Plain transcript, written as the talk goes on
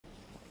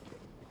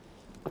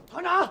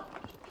团长，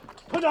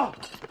团长，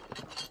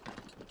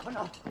团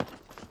长，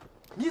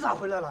你咋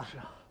回来了？是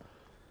啊，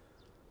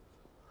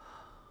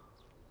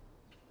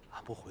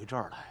俺不回这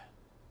儿来，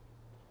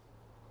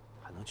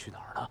还能去哪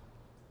儿呢？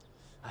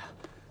哎呀，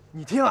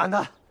你听俺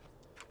的，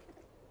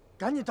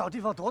赶紧找地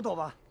方躲躲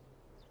吧。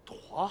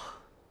躲？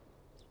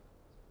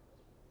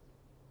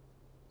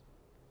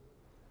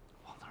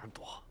往哪儿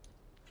躲？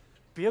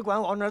别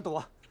管往哪儿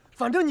躲，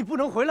反正你不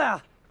能回来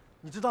啊，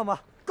你知道吗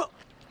？go。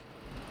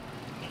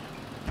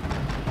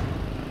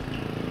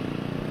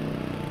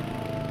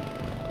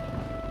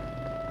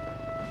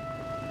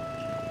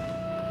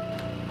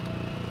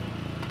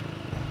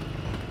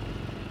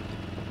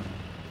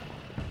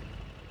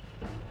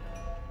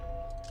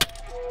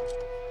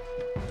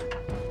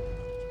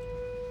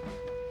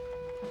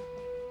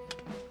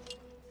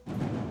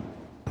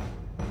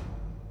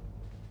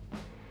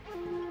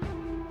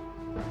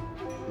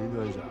 林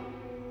团长，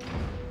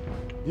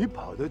你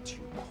跑得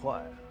挺快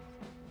啊！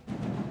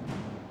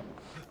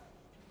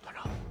团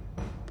长，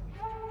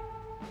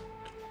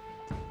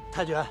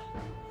太君，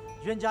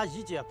冤家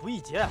宜解不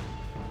宜结，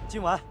今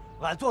晚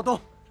俺做东，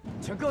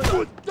请各位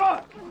滚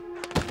蛋！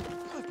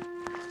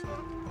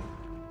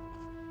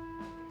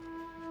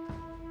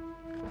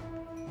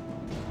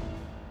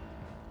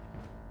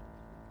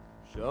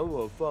想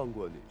我放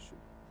过你是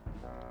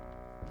吗？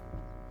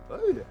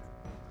可以。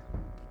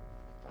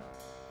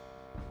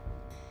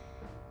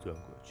 钻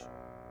过去，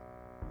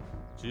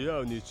只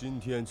要你今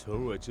天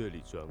从我这里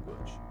钻过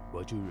去，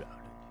我就饶了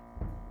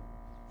你；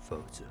否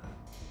则，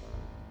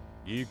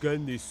你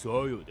跟你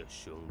所有的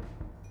兄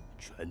弟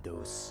全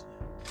都死。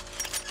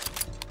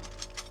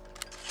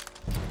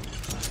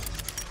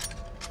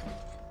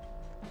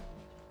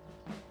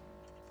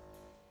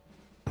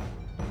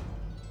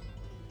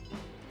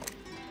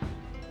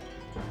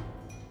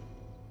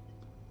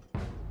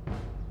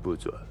不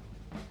钻，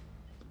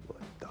我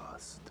打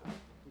死他。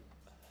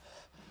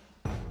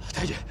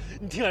 太君，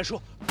你听俺说，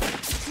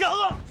钻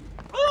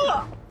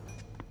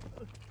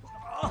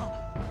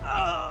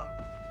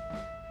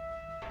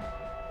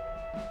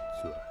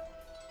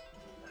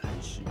还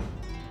是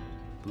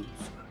不钻？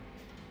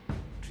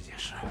这件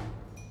事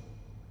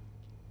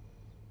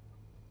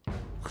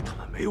和他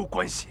们没有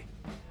关系，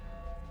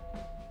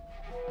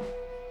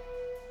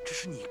这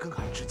是你跟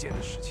俺之间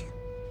的事情。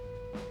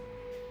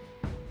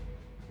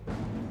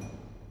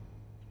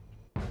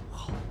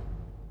好。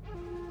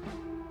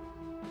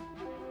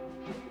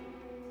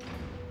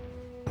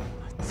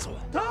 走！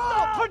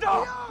团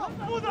长，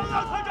不能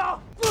啊，团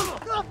长！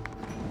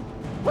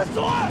快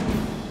走！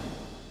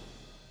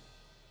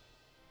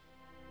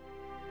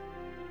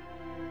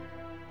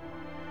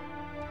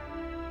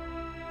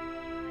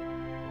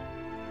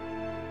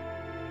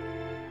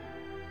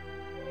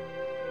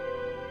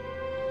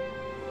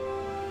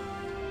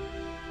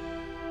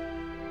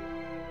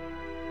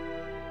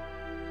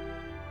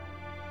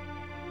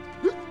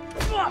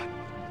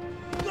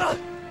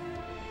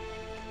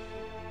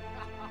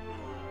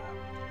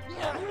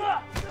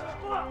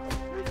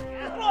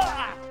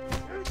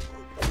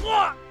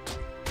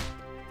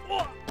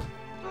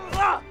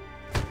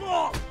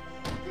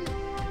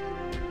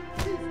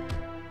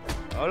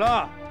好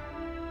了，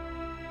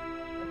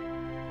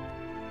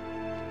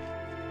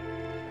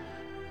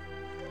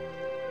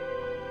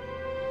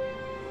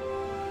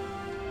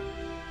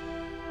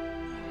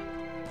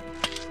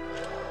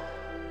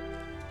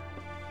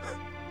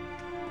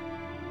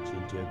今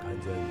天看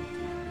在你的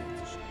面子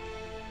上，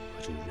我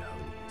就饶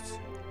你一次。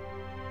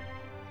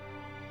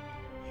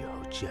以后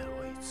见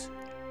我一次，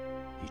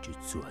你就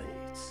钻一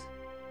次。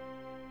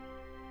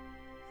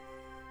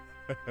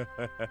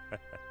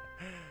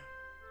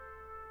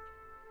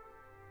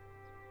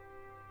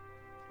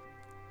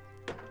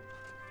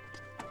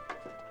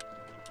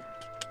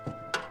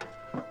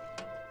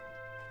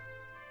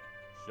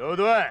收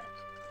队。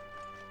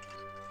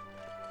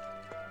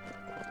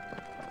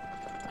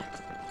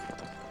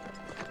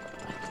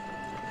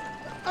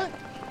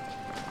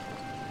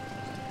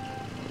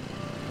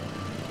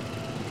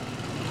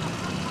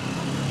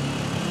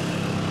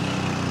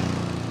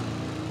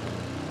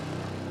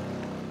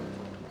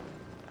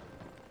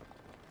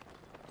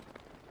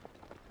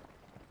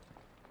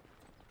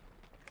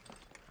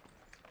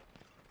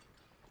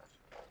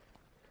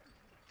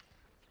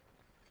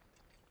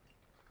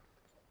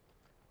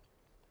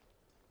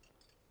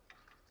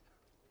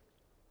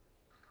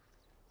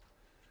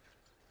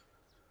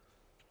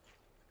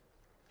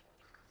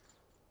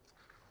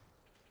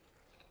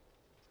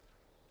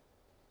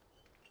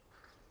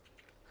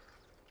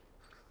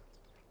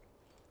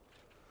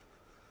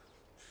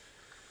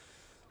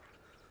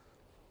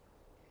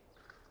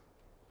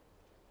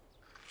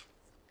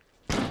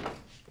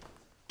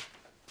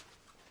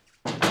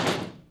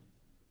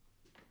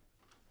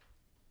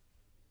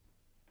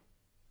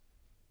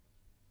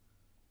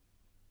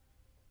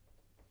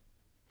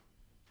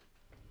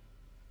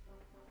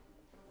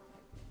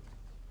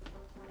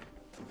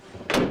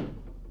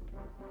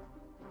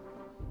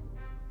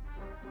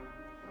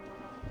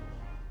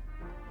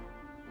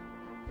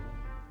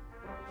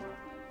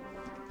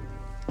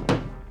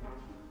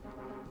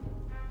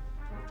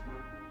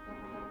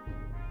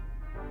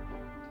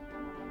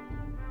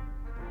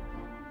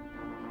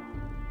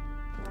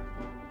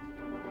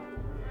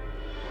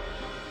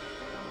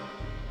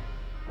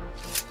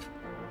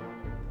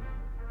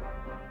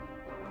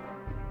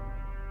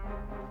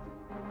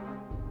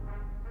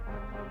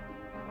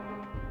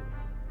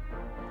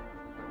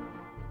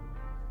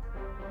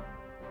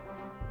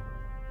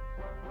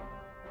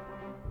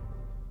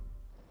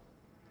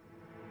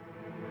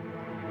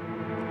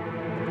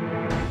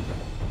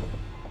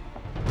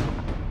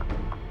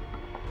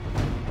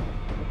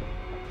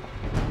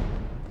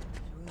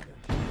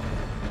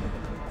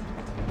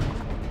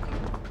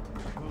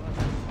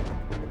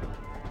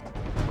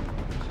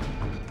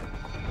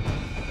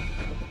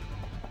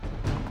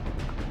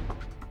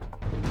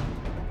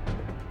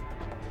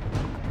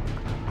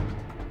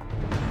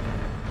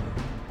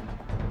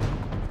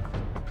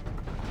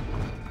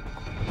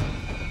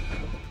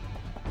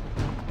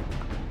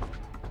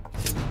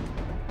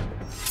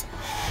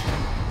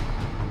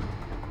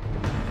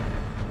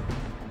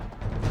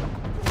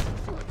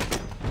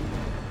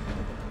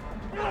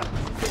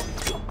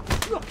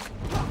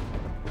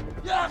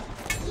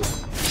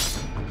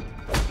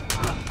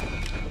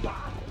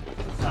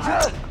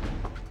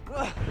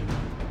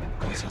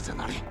方向在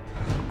哪里？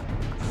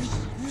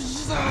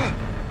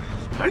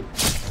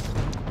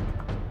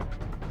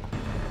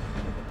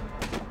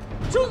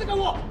就在跟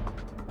我！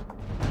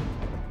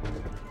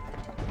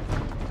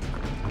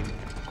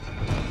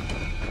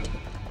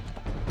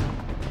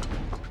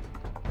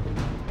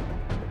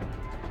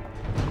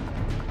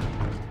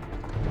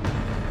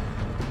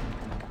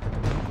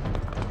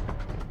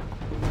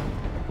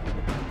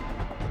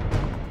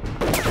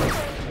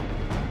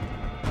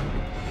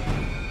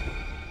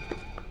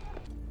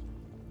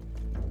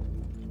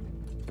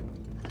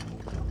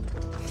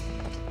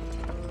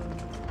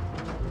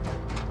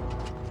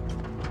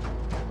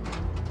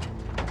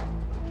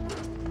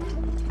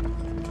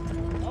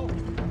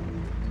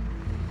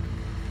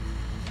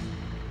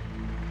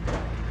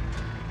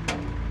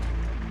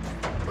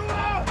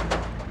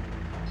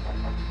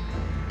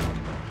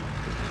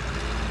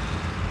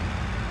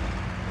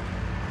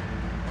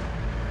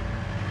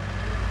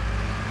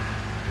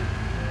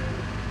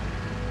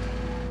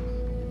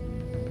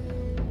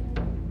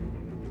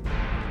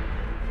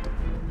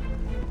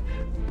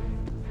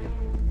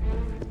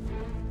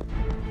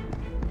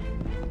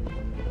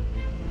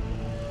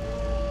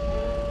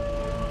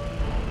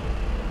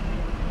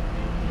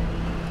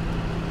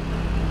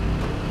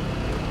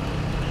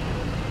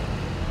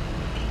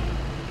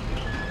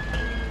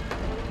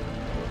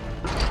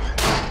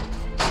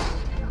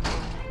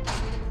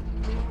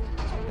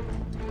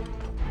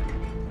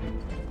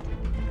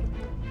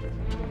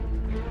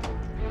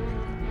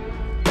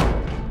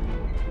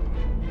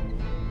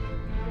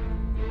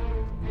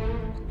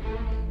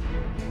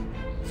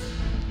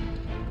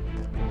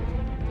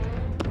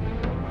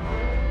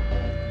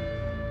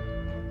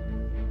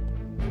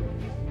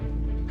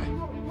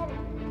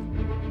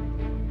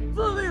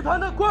团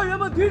的官员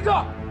们听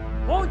着，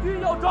皇军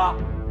要抓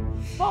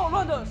暴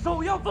乱的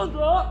首要分子，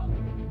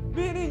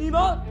命令你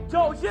们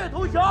缴械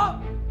投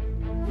降，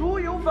如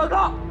有反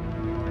抗，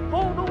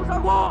统统杀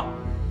光！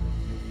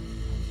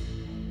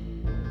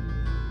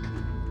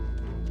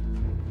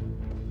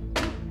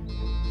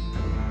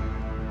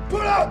出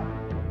来！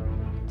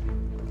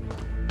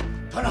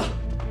团长，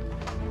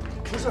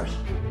出事了！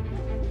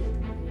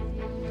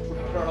出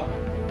啥事了？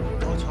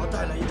高桥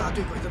带了一大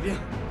队鬼子兵，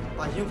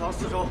把营房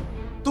四周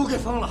都给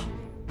封了。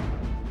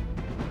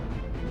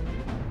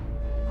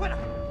 快点，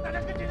大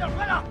家跟紧点，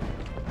快点！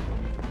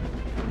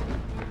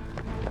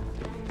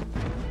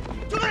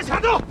就在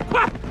前头，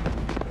快！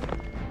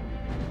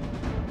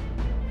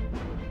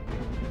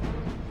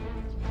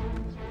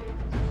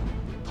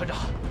团长，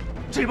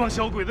这帮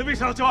小鬼子为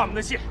啥要交俺们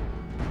的械？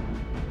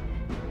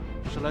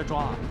是来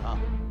抓俺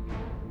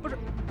的？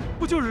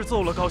不就是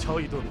揍了高桥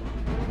一顿吗？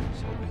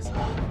小鬼子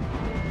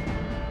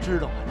知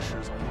道俺迟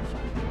早要犯，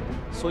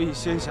所以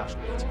先下手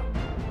为强。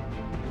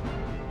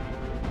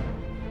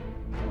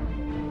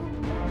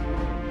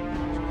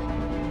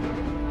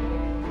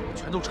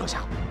 都撤下！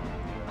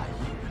俺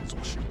一人做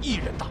事一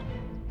人当。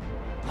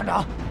团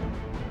长，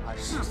俺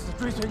誓死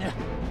追随您。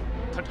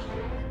团长，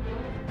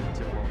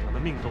建茂团的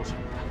命都是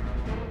你的，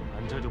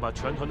俺这就把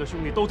全团的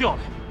兄弟都调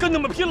来，跟他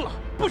们拼了！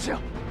不行，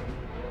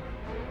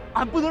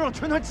俺不能让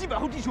全团几百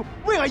号弟兄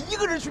为俺一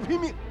个人去拼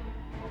命。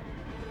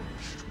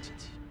事出紧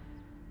急，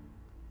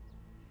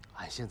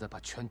俺现在把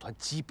全团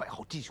几百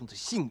号弟兄的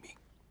性命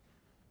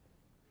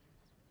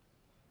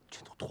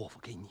全都托付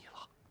给你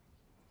了。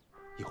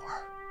一会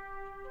儿。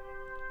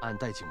 俺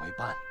带警卫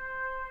班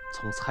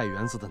从菜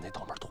园子的那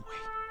道门突围，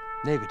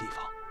那个地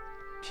方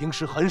平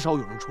时很少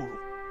有人出入，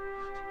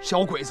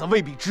小鬼子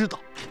未必知道。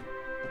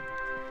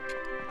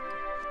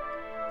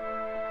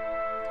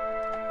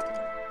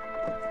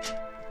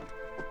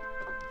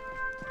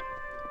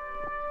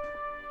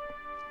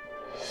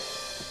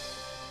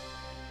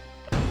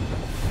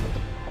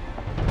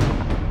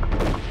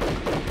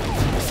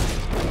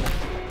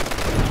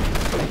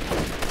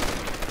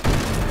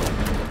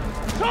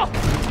上！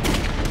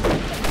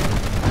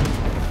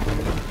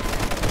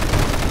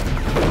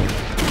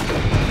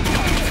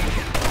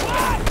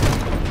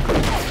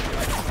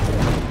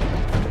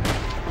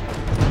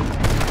 团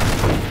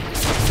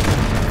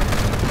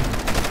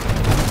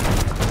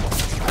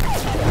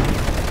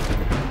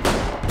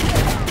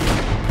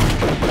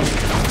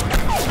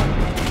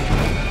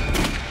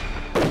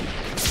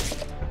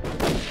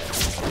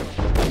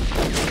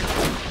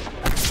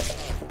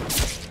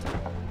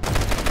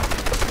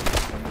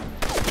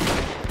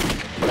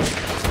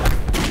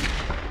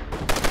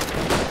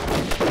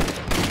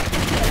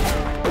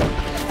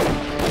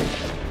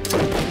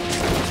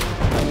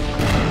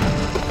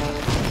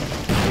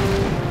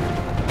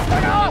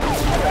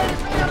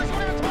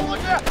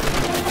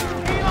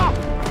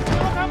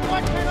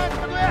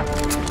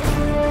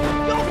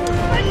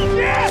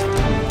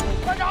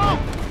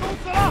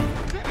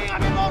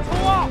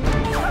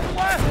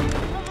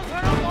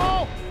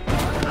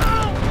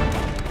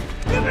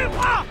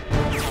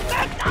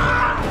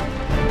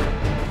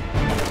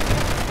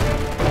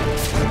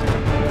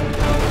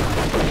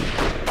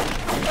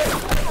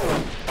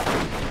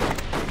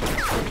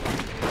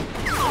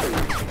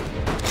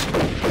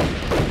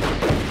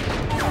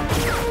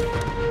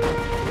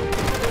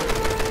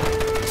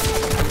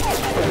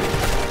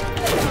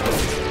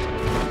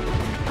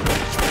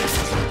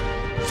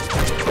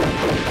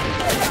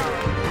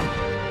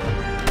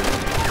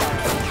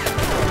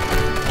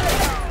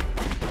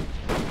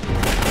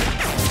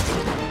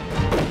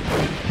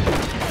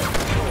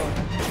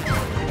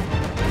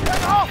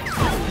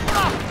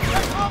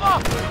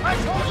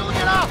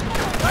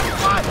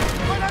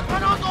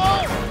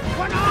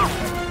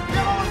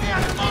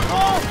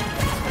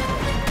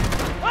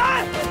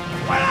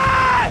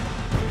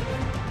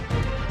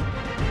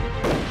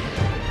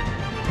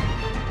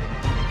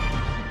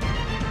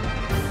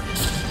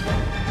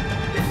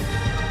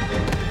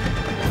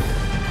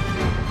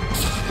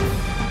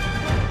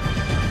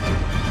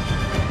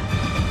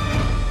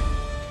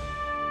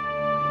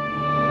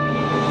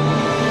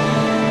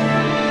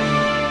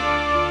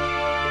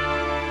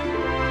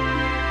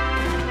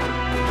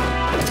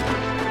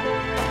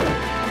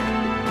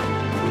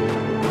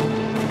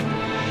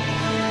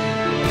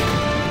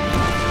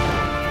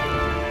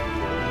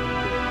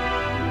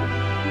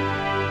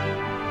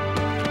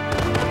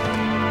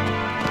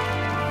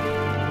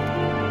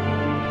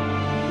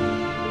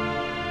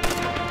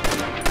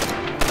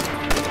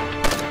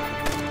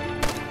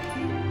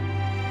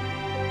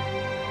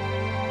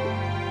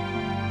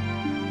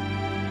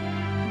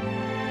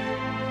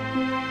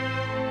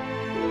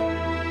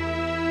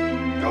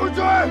给我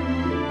追！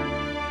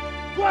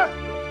追！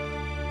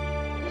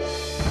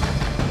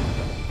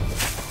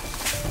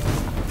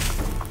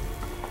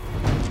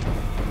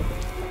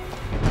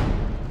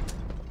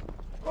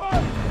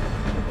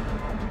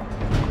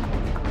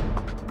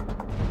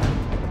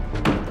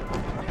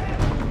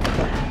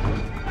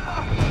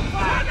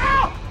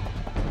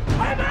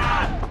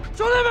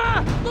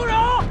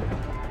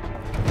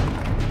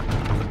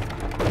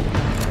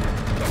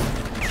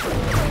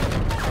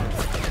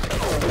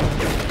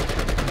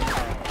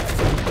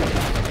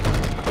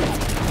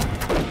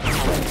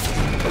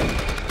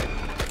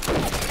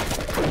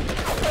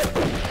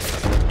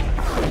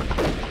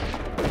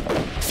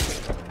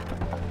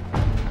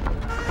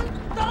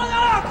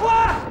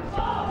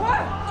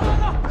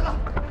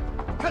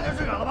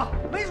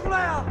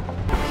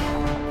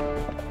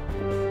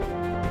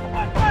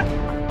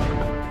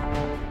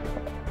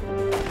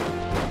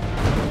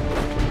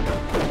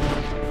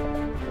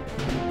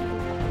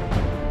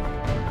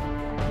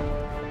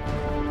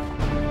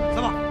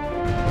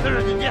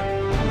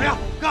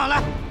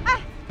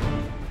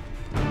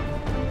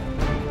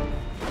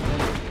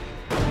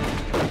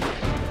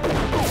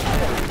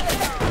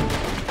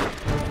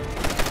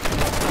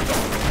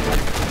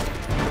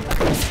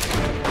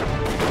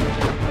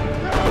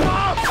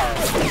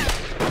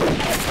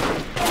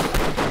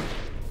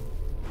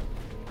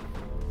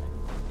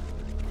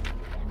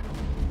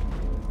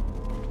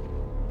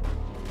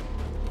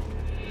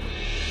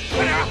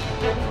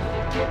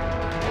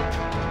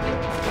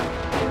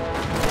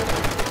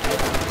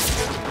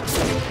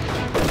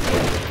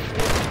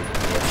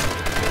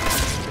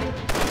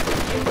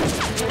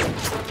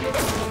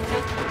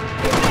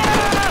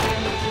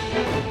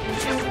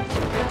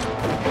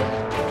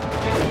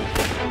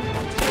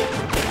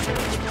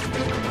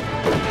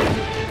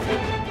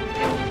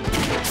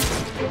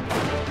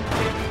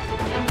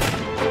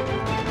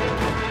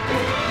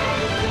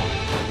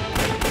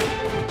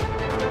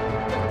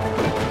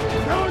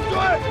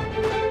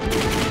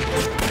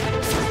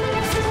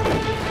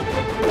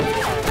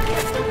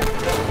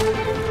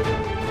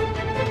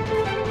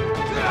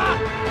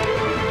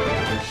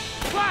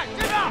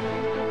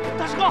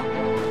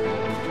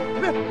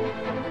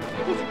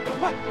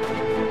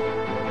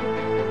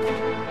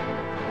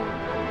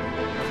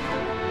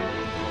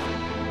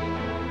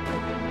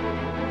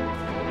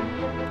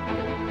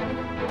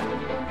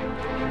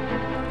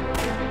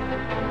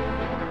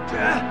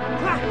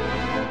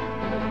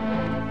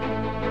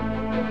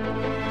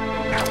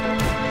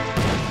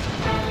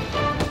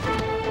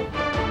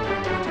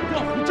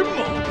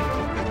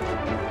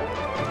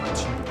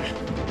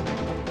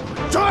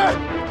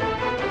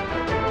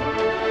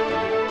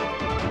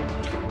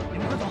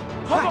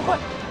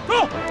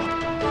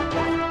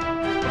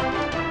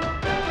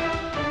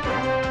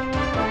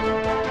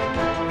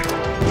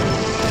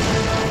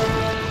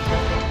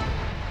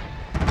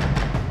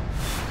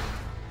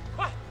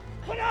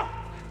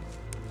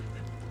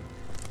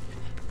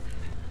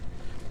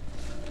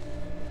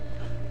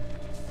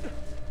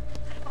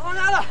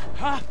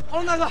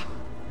 王大哥，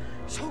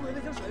小鬼子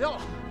已经甩掉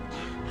了。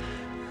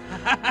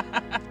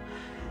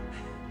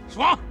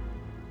爽！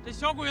这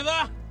小鬼子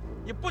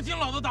也不经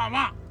老子打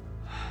骂。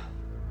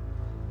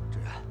志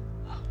远，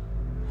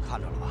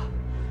看着了吧？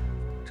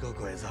这个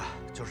鬼子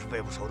就是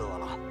背部仇得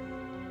了。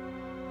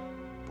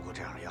不过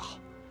这样也好，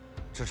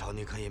至少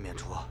你可以免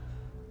除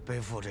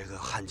背负这个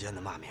汉奸的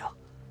骂名。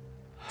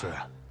志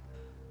远，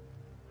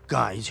跟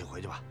俺一起回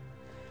去吧，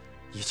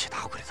一起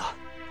打鬼子。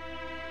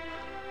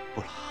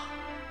不了。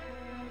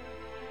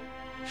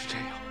 是这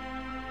样，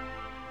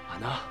俺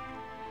呢，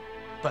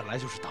本来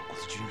就是党国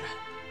的军人，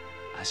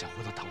俺想回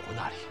到党国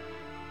那里，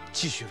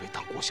继续为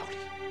党国效力。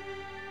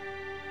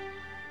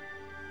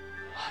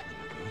你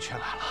们不用劝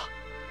俺了，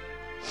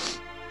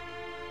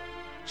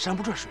山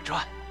不转水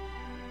转，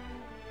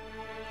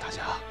大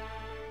家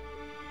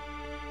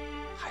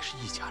还是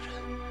一家人。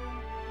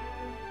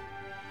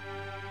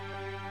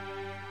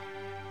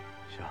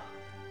行，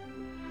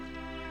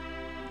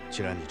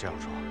既然你这样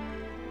说，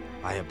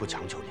俺也不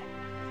强求你。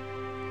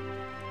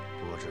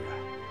 不过志远，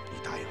你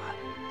答应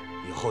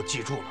俺，以后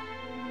记住了，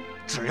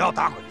只要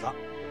打鬼子，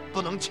不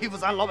能欺负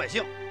咱老百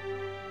姓，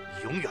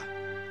你永远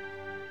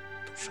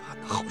都是俺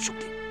的好兄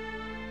弟。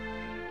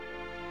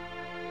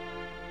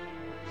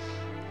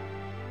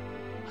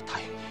我答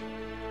应你。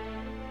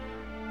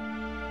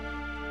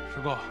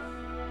师哥，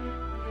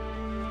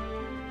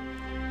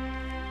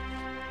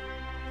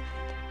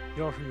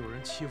要是有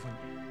人欺负你，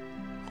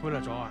回来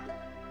找俺，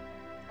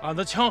俺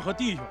的枪和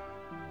弟兄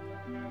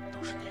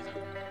都是你的。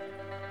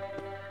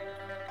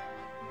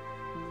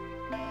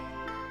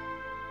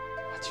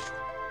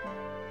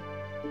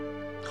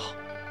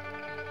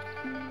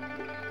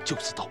 就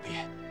此道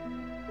别，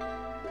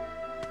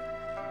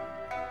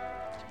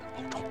你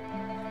们保重，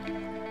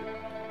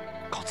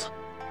告辞。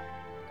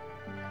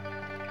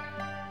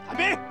韩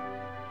冰，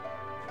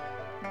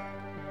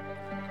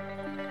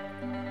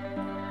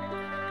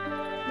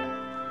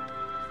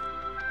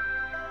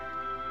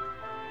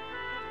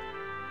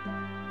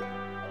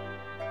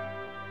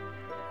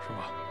师傅，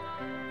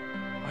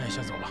俺也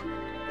先走了。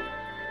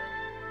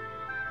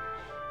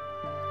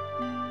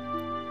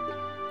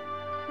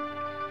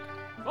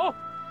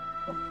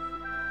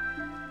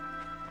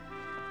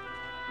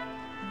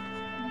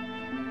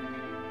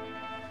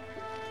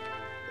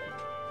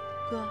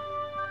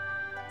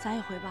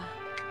也会吧？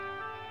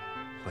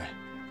会。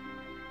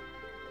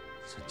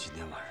咱今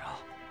天晚上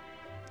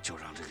就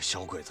让这个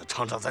小鬼子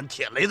尝尝咱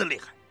铁雷的厉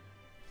害。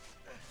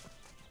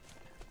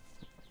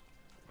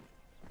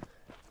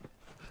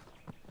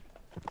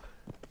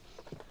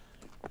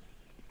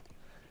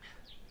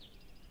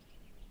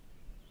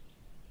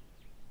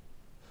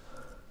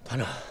团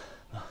长，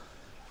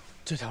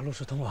这条路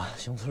是通往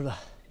熊村的。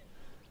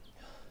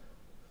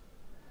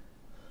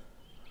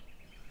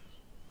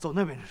走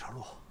那边这条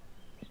路。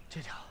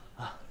这条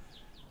啊，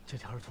这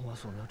条是通往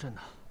索苗镇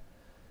的。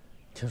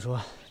听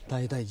说大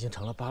一带已经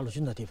成了八路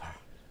军的地盘。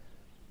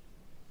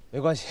没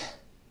关系，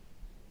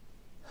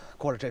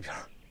过了这片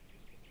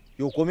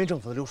有国民政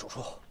府的留守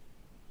处。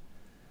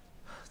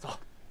走。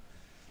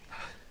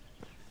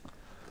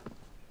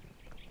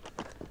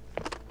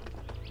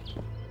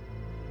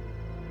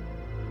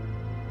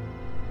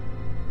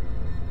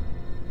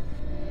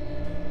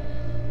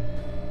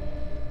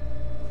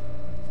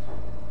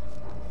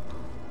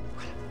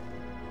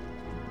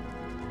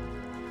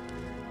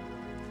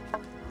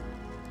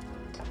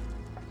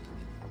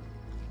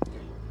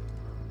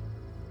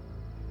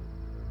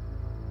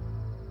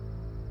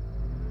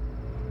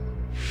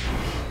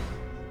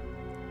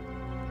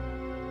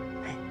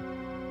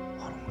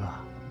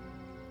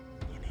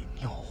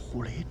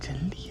胡雷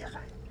真厉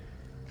害，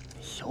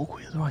小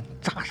鬼子都让你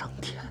炸上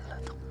天了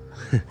都。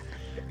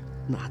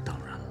那当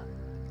然了，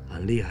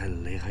俺厉害的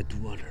雷还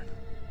多着呢。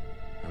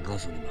俺告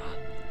诉你们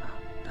啊，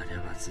大家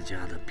把自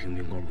家的瓶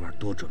瓶罐罐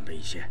多准备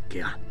一些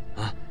给俺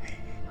啊。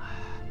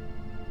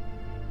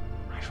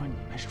俺说你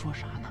们说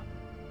啥呢？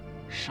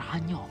啥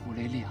尿胡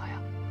雷厉害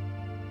呀？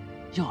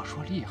要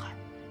说厉害，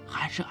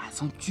还是俺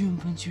从军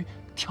分区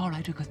挑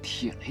来这个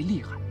铁雷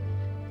厉害，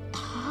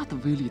它的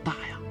威力大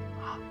呀！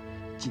啊，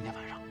今天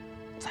晚上。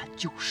咱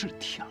就是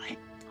铁雷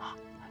啊！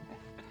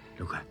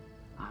刘奎，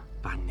啊，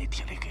把你那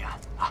铁雷给俺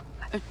啊！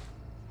来，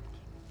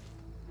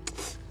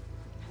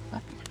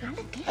俺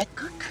来给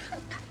哥看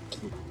看。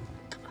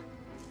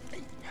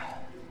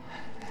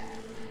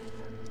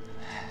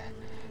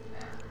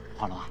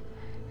华龙啊，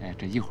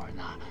这一会儿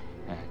呢，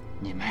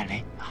你卖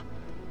雷啊，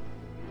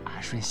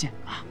俺顺线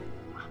啊。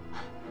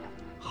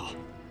好。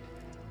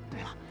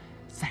对了，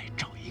再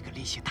找一个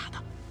力气大的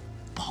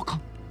刨坑。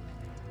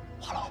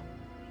华龙。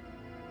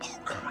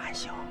俺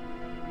行，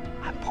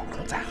俺包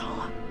坑在行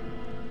啊。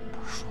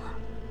不是说，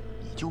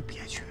你就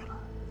别去了，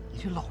你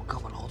这老胳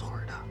膊老腿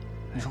的，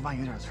你说万一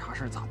有点啥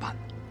事咋办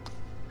呢？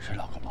谁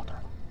老胳膊老腿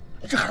了？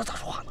你这孩子咋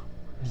说话呢？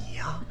你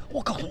呀，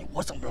我告诉你，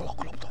我怎么着老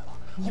胳膊老腿了？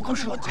我刚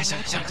说，行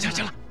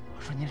了，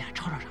我说你俩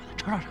吵吵啥呢？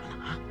吵吵啥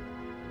呢啊？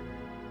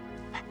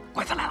哎，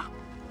鬼子来了！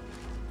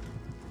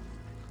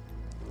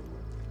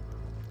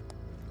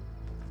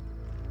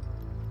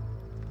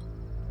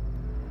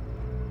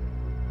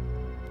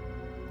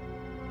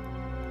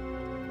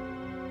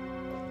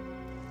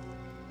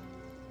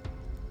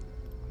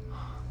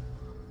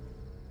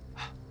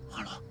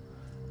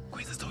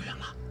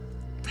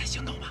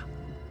行动吧，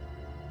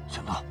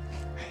行动，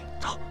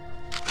走，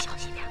小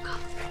心点，哥。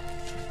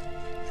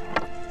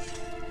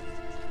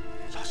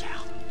小心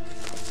啊！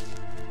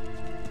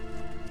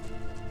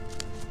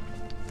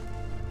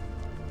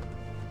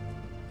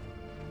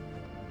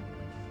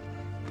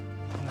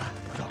看看，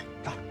这儿，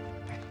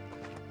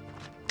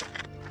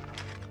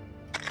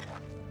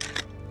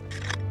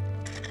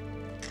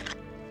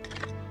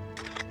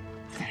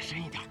再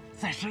深一点，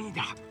再深一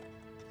点。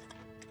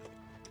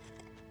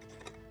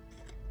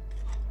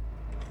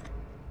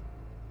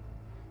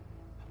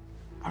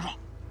二叔，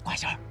挂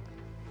线儿。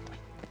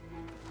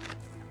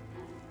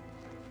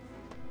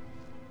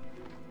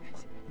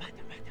慢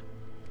点，慢点。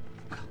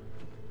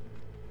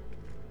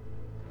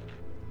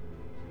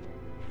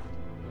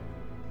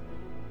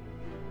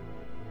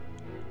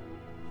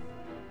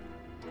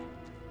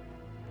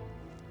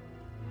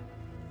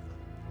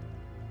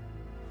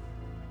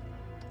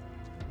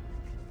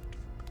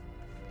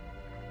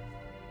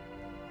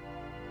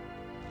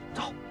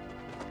走。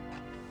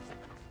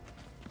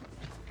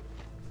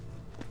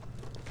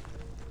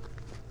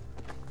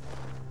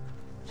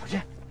小心！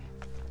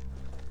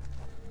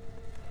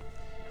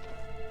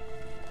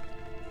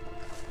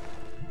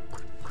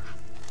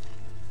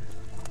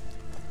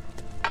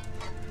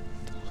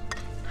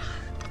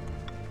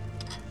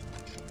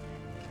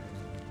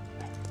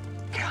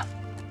看，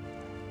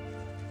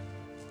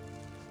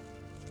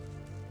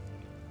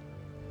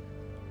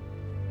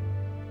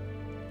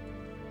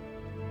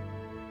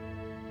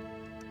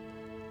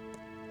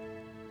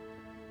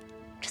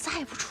这咋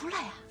也不出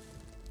来呀？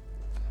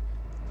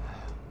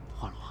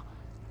华龙，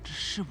这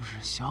是不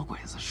是小鬼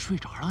子睡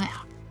着了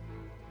呀？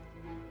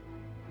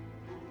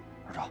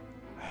二少，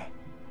哎，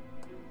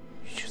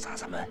你去砸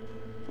咱门。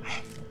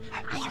哎，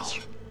华龙，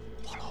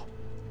华龙，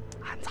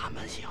俺砸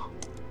门行，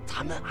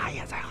砸门俺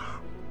也在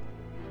行。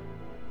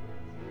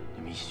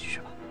你们一起去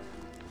吧。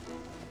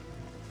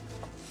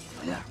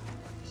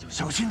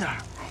小心点，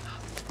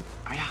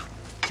哎呀，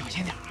小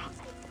心点啊！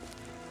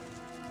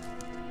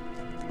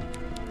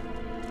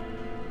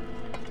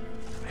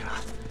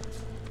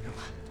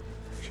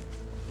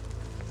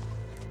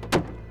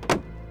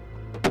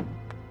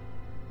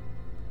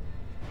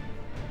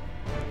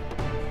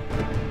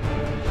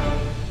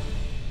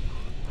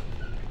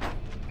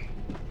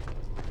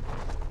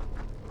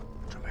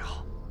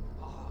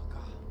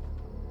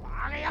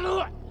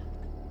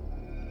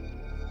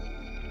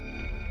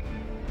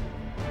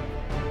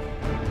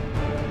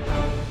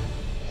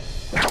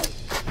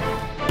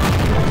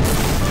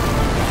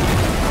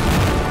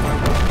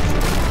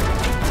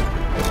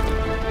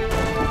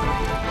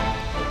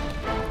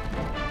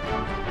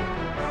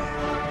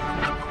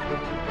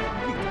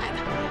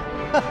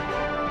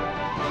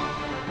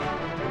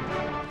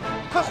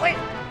快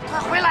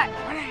回来！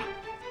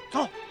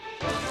走。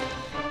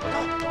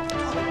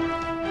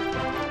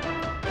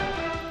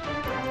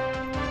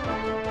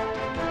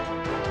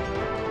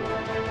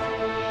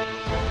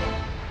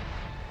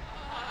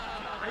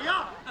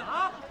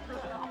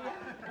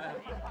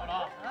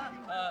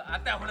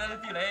俺带回来的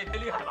地雷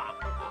忒厉害吧？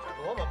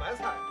萝卜白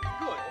菜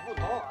各有不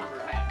同。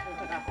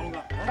黄龙哥，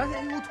咱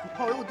现在有土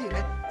炮有地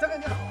雷，咱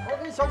赶紧好好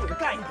跟小鬼子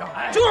干一仗。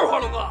就是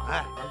黄龙哥。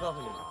哎，我告诉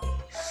你们啊，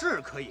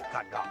是可以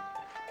干仗，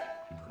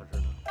可是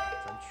呢，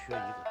咱缺一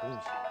个东西。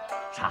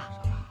啥？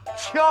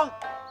枪。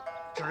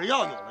只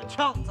要有了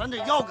枪，咱这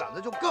腰杆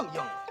子就更硬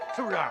了，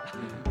是不是？哎，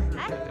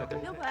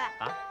刘奎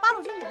啊，八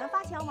路军给咱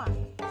发枪吗？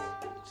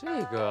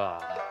这个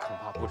恐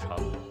怕不成，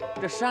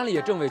这山里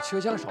也正为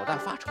缺枪少弹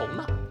发愁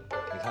呢。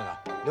你看看，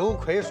刘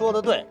奎说的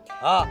对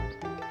啊，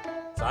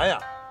咱呀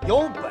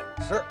有本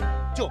事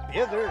就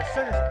别跟人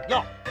伸手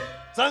要，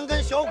咱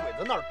跟小鬼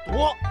子那儿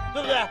夺，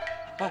对不对？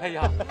哎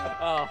呀，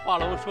华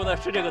龙说的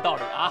是这个道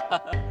理啊。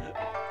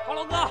华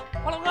龙哥，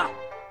华龙哥。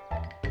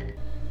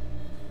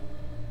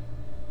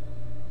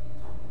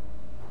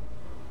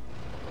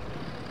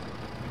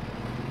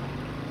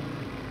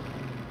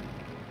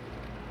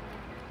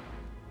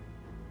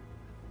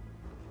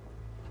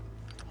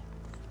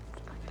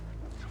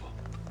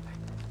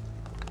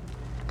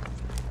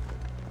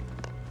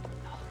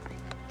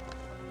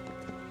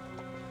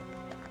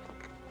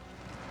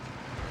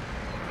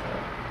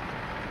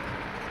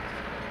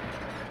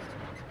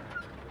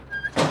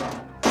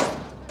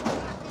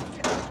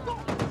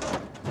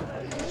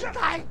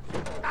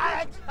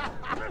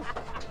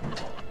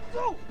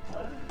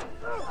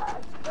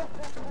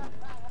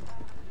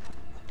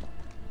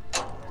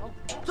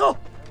走，走，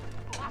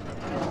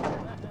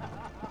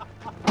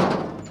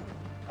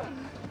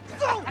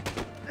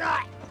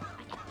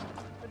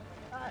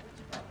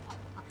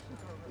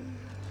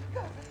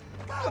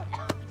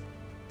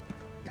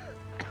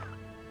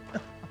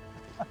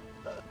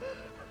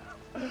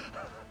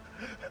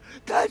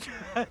太君，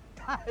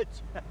太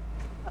君，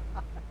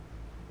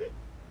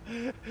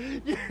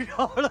你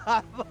饶了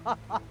俺吧！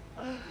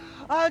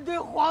俺对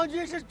皇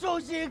军是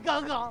忠心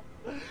耿耿，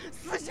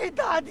死心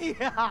塌地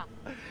呀！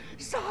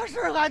啥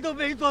事儿俺都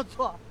没做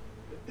错，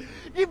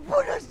你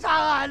不能杀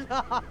俺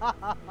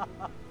呐！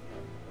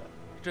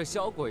这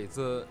小鬼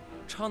子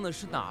唱的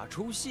是哪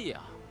出戏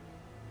啊？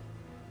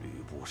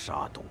吕布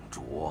杀董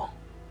卓，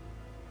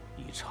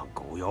一场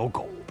狗咬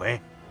狗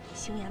呗。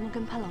邢岩们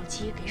跟潘老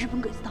七给日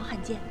本鬼子当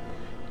汉奸，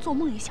做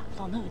梦也想不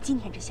到能有今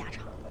天这下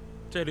场。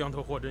这两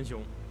头货真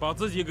凶，把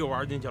自己给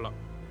玩进去了。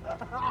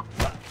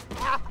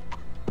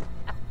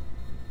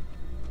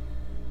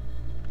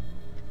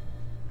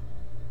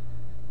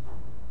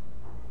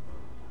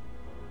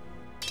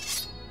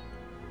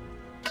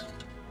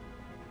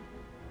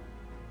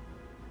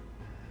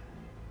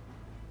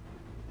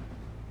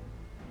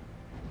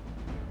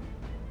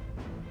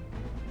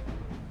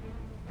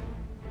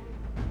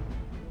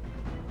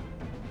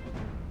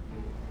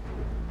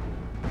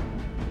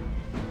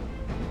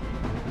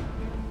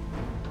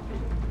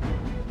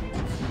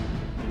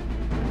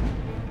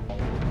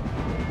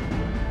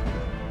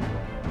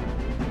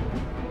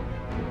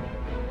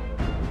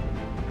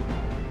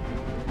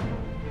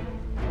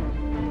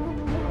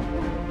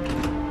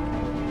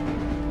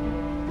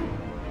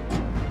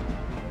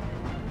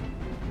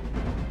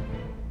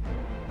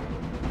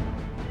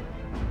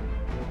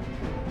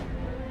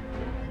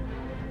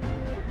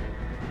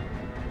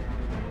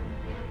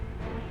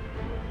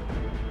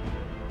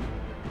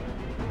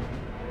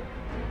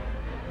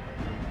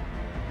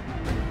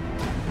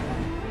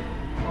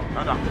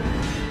等等，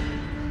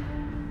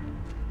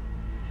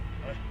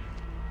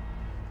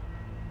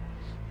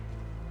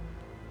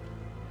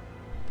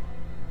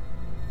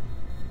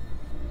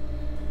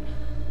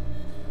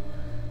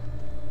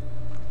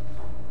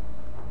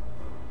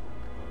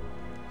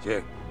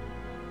静，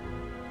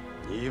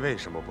你为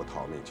什么不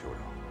逃命求饶？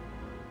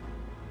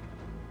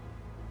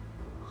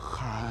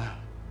俺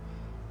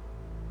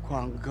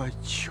光个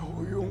求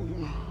勇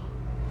啊！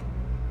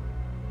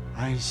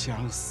俺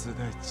想死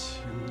的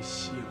清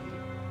醒。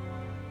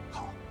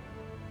好，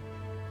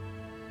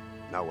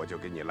那我就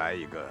给你来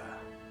一个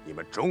你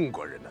们中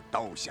国人的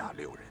刀下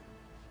留人。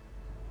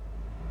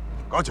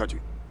高桥君，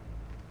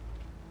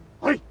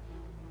嘿，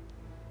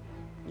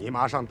你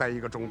马上带一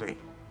个中队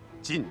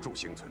进驻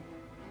邢村，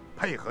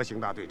配合邢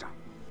大队长，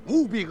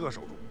务必扼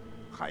守住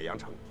海阳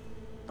城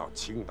到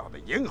青岛的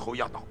咽喉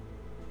要道。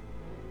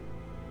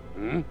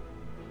嗯，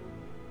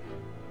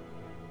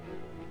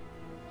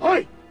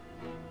嘿。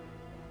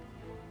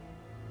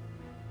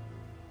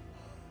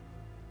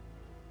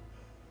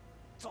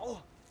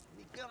走，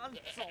你跟俺走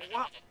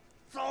啊，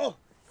走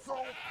走。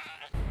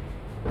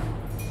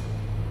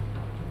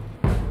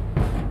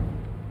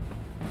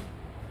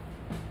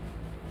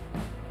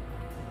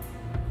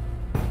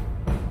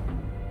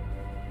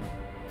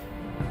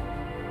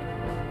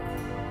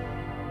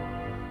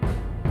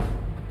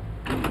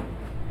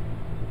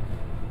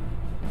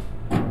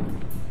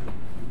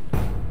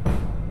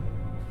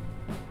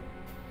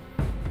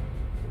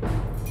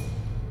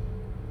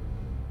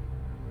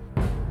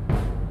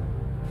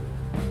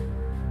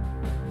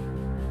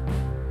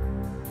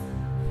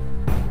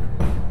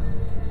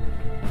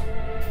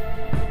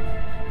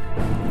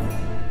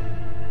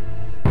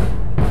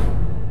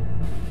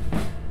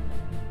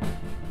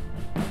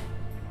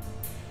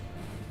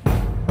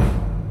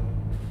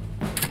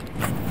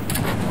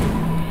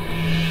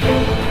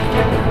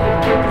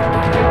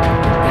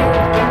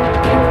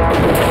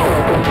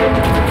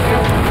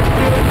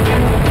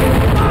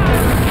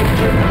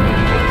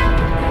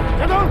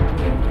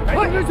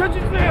前去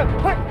支援！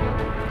快！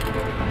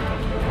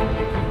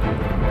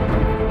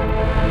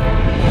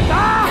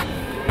打！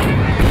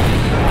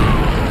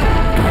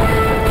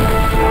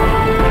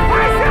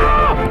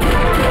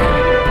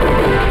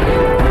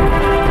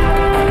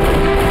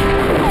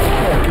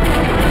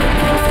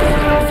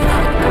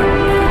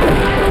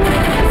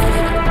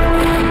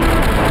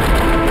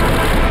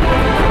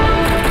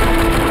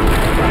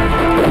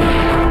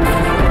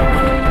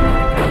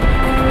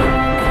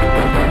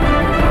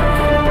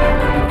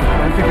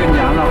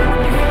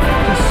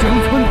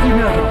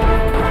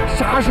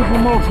啥时候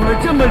冒出来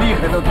这么厉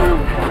害的队伍？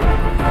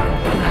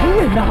俺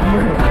也纳闷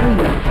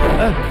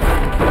啊！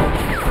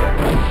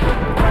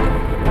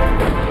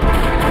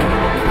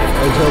开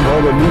枪炮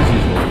的明细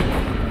说，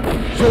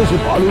这是86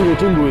个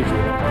正规军。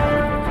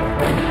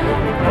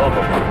不，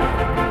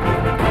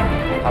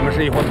他们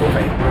是一伙土匪。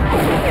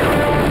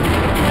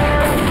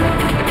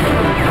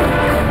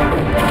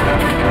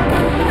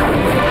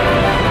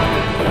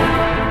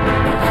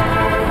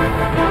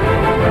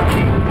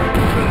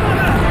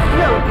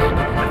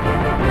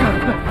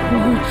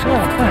徒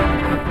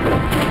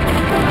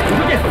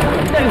弟，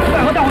带领土匪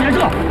和大伙掩射。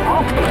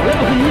好，我来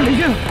告诉你雷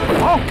军。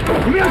好，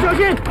你们要小心。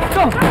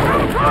上！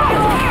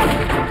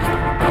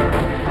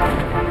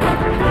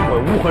一会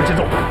乌合之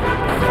众，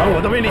传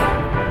我的命令，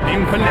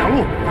兵分两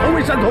路，包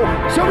围山头，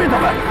消灭他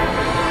们。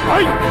来！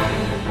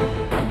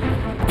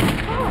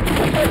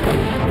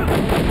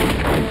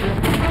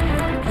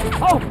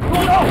好，跟我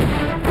走。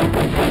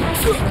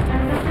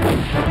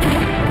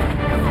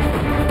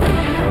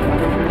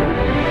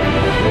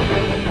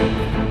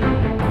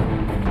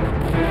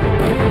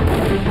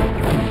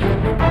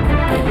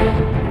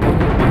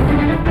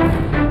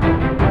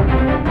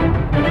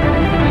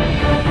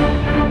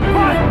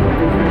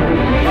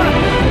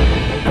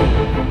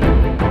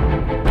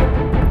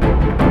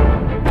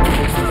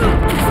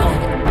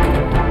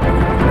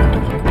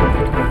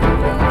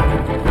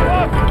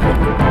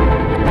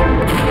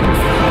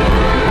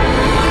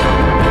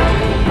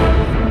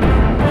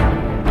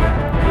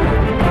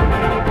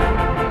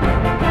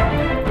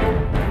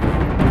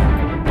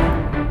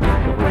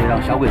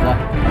小鬼子，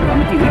咱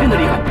们定一阵的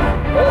厉害。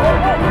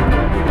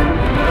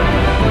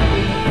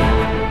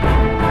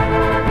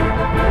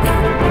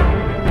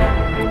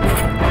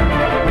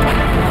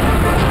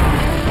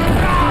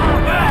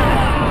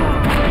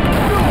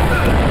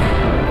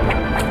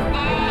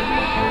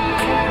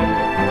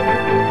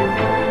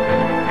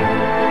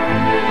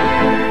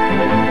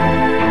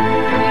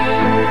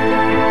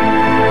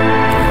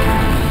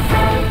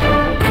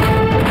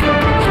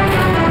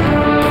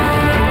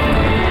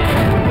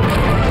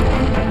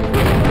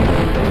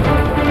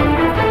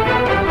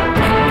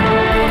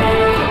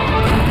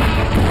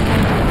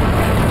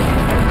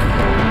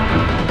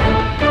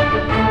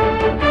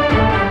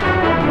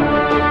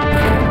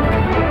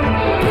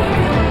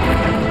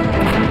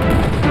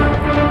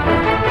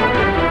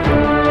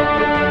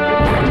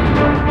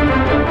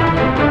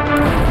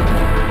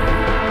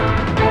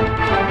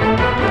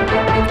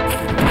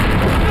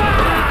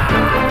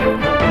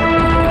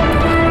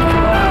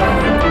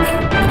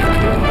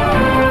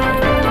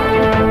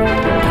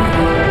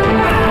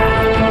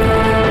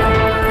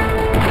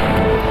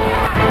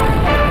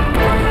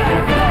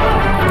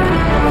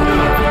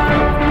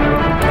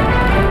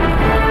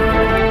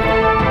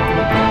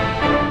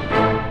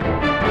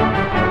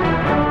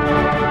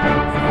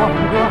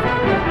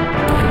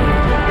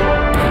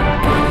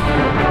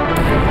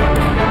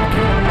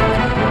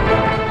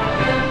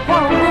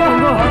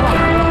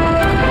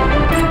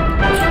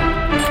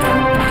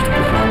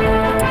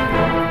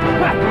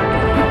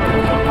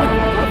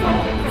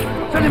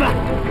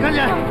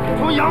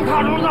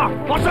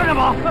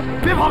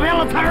别跑偏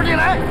了，踩着地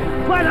雷！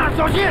快点，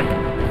小心！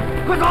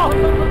快走！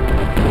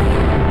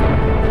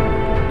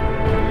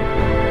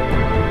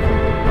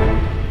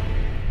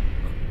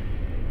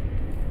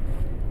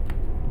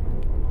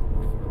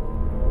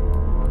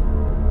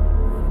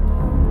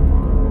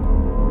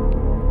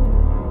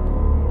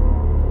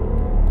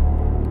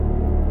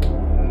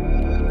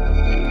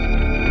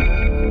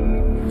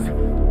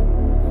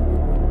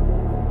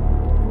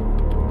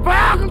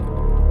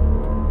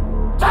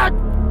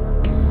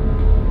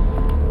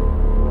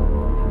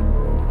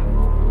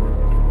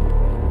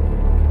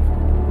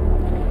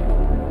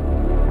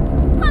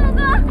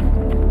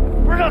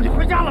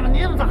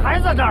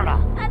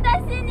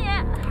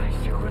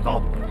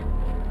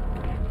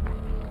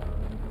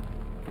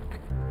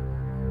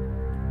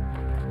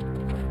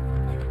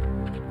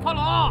胖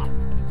龙，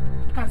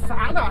干啥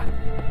呢？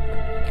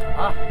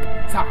啊，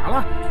咋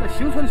了？那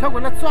行村的小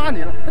鬼来抓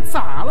你了，还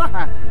咋了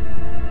还？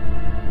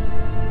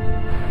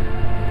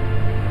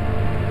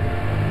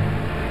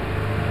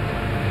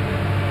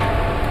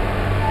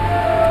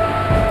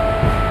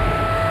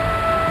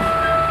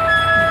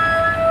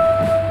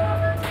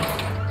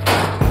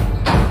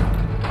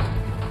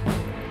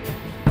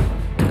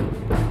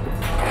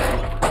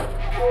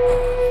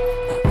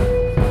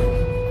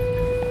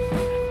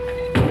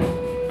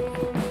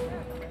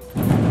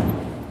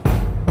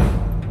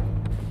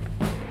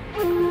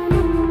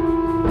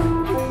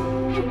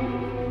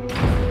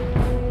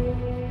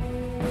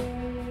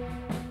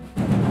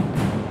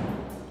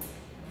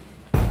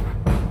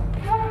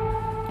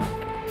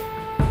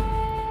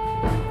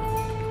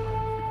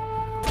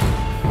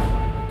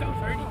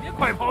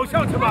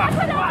乡亲们，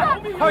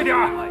快点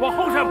往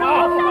后山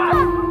跑！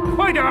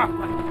快点，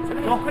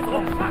走，快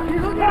走！李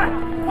书记，快，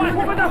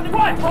我们的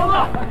快，跑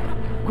了！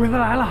鬼子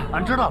来了，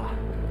俺知道了。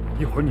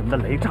一会儿你们的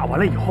雷炸完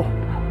了以后，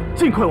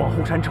尽快往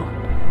后山撤，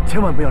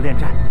千万不要恋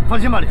战。放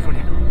心吧，李书记，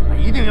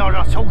俺一定要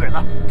让小鬼子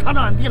尝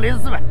尝俺地雷的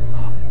滋味。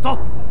走，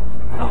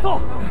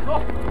走，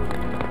走！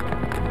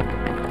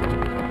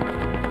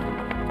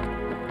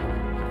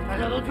大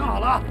家都听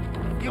好了，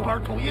一会儿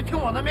统一听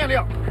我的命令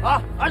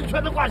啊，安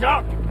全的挂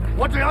响。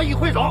我只要一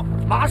挥手，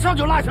马上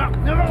就拉响，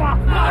明白吗？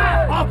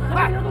好，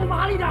大家都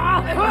麻利点啊！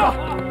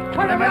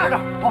快点，快点，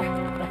好。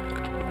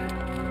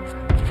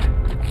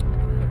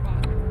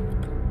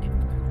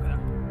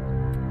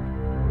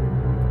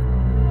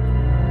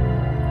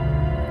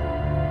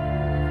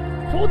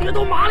手底下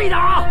都麻利点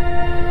啊！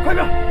快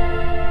点！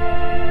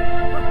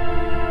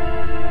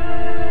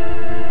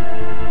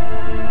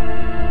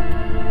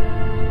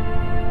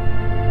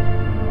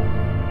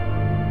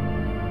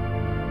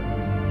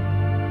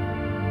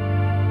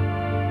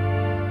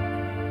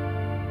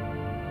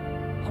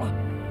好了，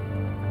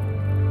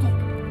走，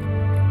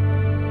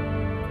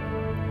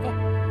走。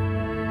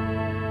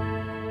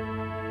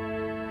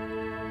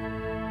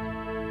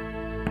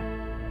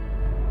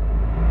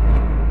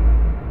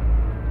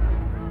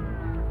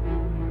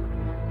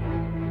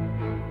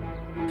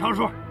常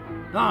叔，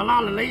等俺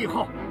拉了雷以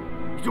后，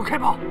你就开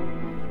炮，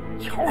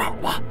瞧好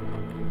吧。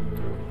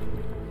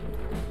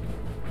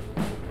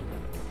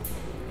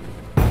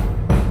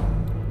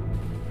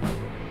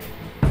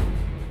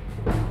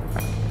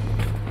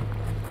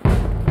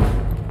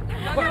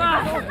快点，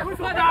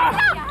快点！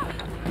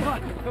快，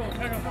跟我开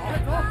始跑！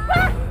快！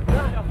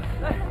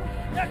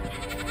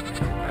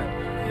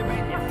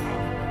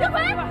刘奎，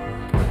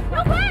刘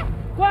奎，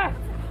快！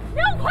刘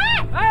奎！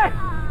哎，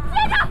接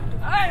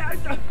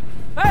着！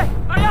哎，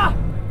二丫，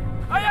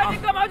二丫，你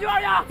干嘛去？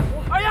二丫，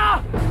二丫！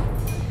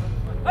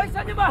哎，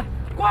乡亲们，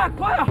快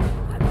点！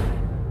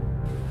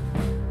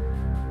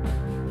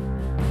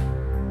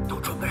都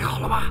准备好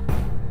了吗？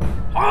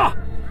好了。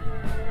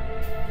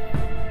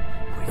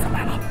鬼子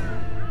来了。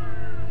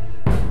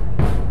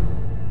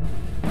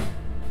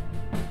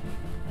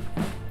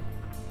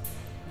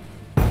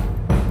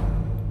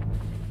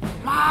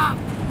拉！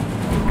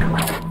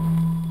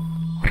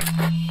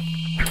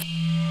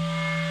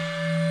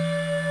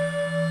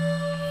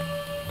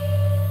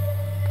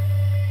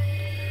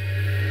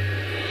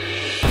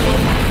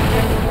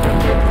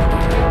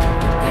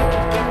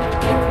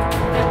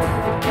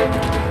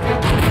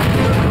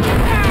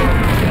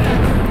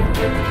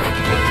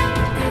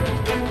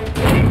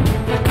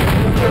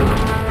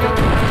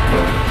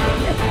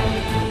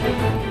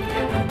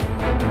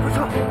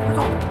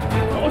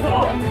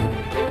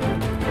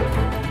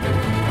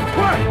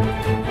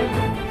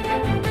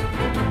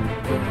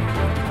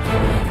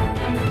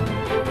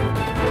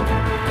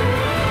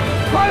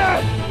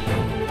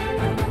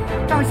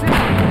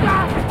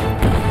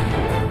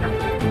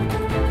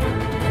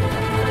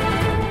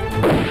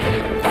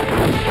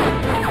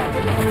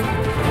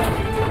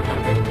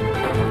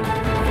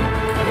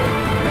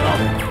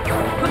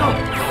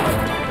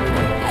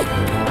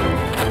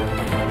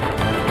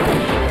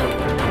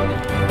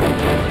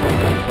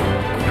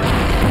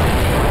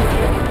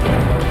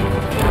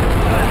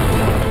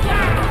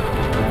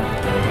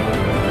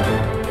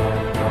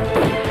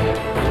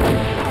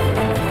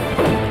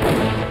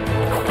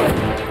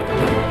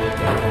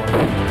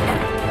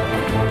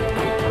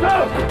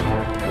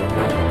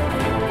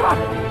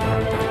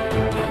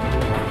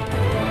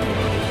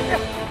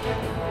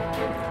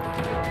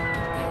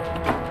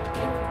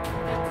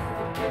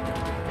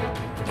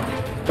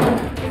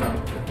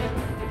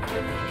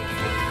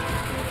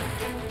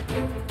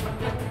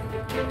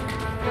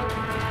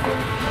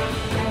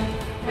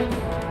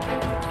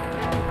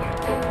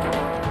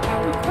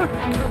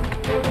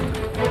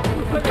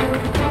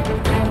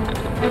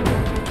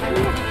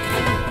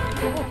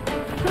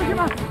乡亲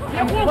们，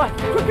别慌，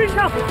快跟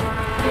上！快，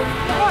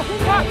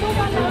都把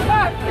脑袋，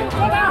快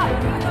点！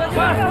快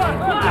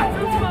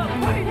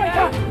一点！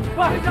快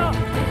上！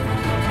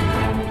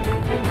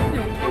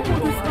我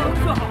的绳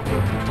子，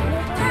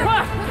快！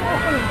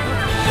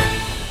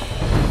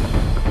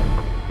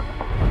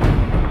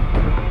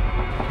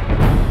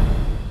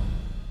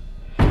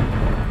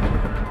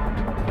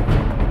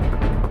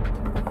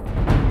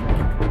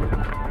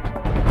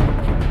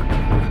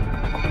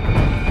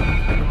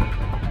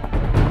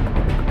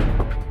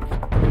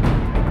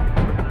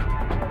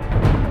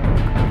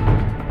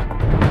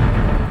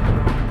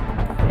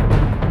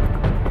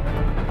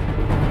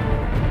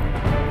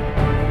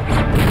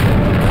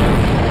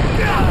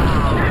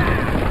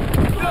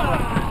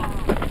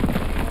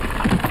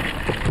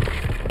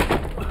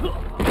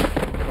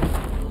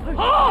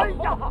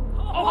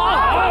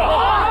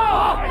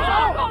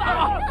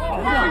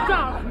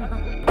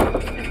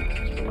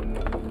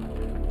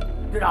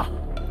队长，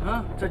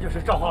这就是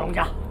赵化龙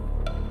家。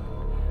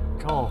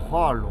赵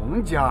化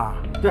龙家？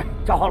对，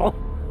赵化龙。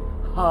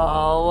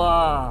好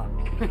啊，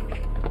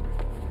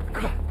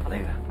快把那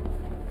个。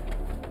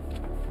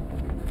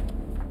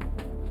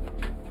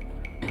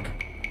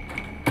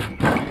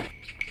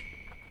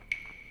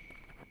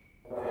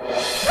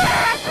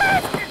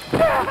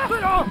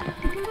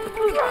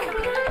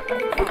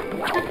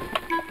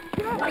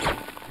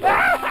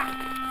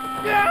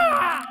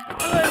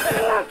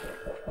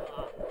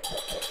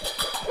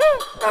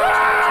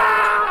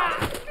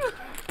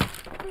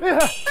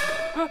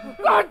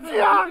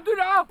长，队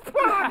长，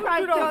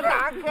快叫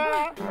大哥！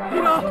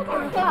队长，队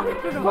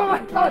长，快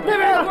到那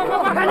边，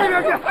快看那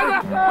边去，快！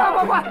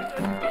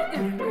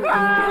哎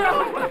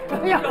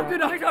呀，队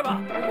长，没事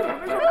吧？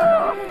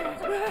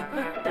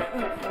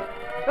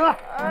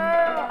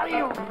哎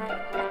呦！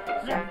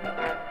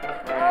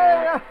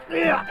哎呀！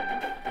队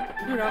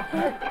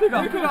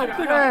长，没事啊？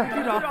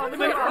怎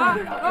么样，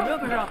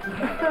队长？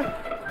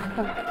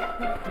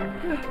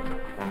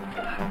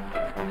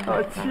老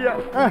七啊，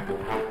哎，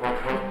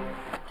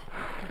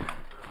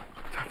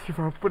这地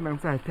方不能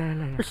再待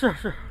了呀！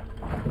是。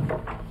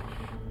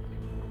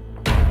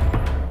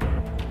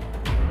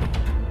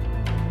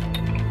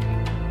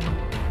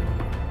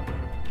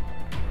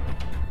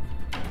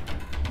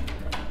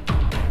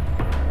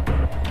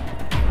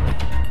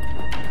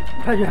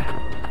太君，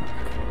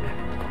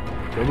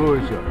怎么回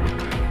事？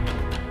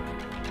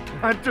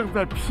俺正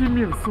在拼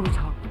命搜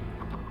查，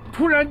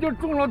突然就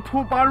中了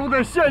土八路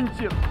的陷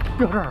阱，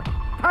掉这儿了，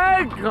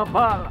太可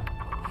怕了，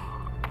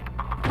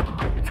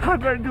差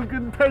点就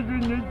跟太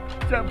君您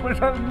见不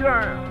上面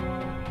啊！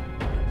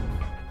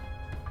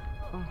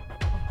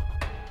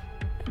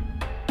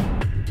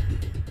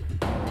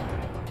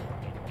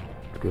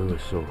给我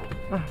搜！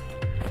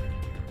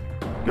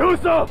给我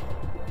搜！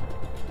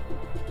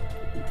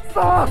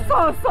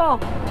搜！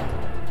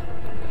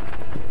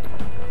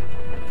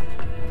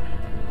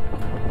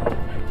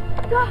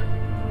哥，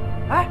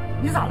哎，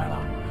你咋来了？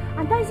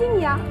俺担心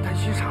你啊！担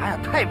心啥呀？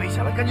太危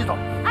险了，赶紧走！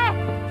哎，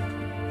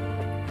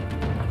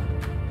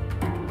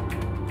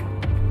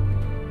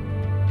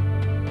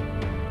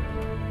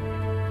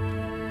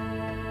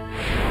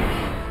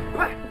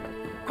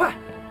快！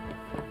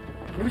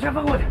你们先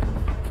翻过去。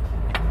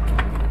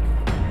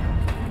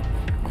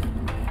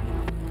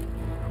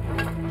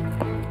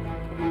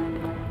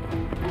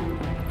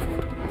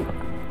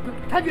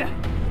太君，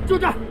就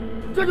这儿，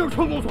这就是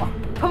春公所，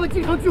他们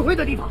经常聚会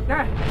的地方。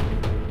哎，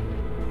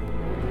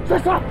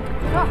上！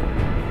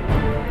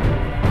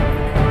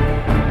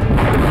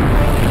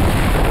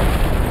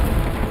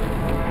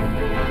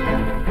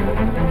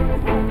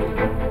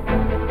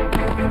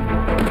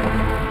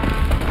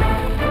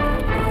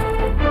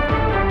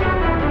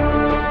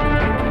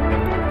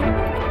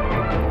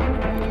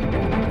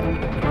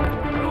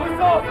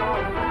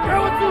给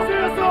我仔细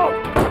的搜！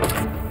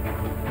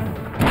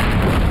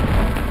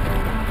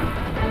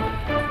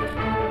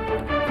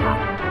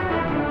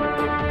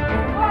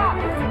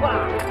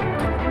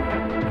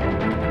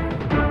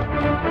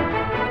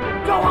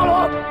赵王龙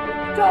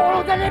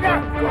在那边！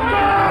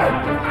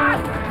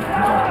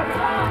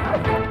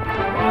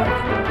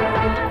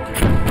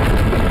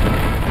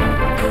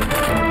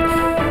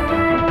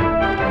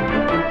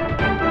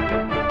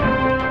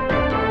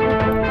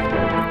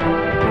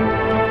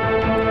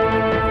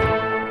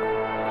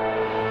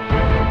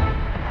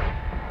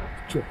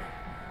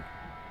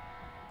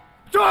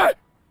追！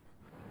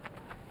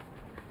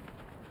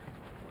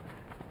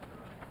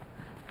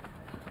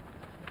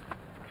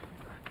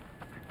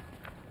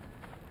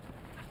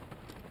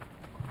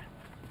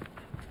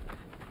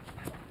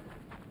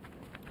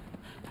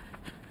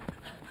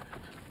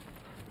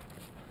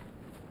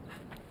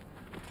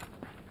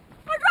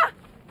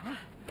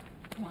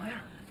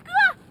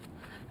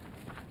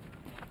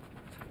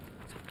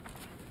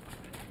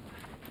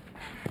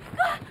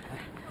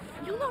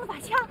又弄了把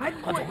枪！哎，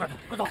快走！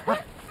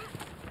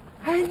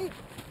哎，你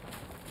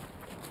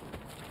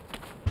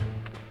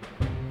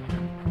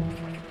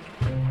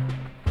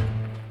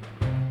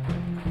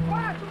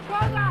快住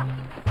窗子！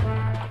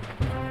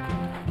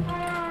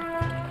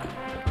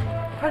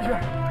太君，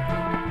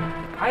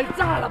挨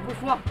炸了不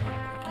说，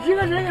一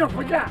个人影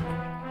不见。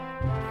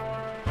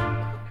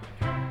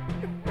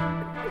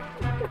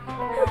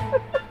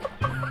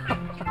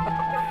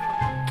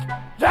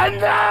人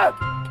呢？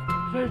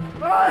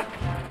哎！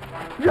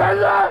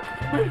人呢？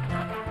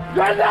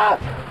人呢？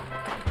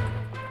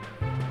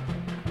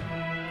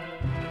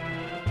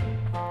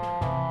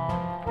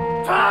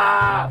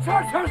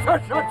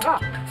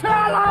撤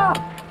了！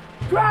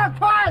快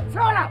撤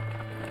了！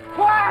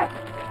快，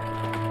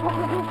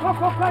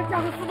加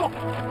快速度！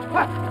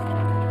快！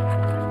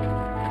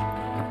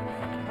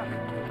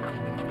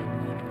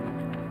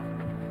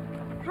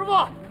师傅，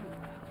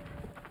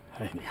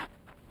哎呀，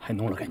还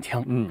弄了杆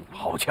枪，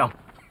好枪。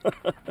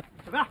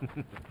怎么样？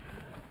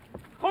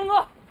黄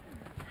哥，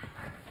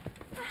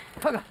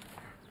看看，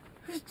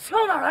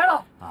枪哪来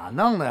了？啊，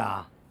弄的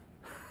呀。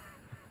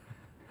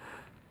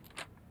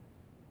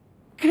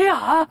给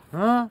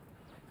俺？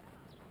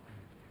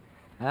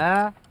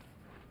哎，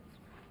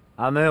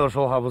俺没有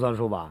说话不算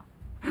数吧？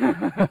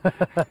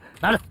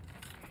拿着。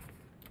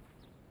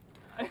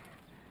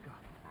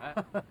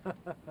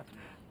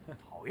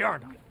好样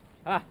的！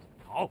哎，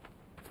好。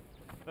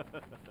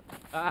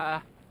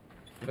哎，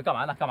你们干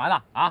嘛呢？干嘛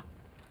呢？啊！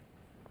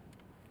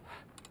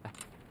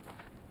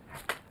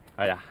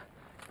哎呀，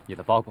你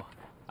的包裹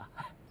啊！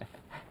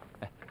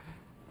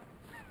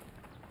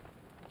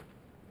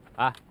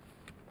哎，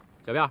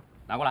小辫，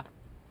拿过来。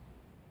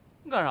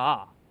干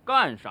啥？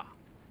干啥？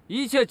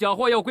一切缴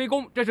获要归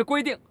公，这是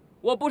规定。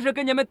我不是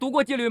跟你们读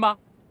过纪律吗？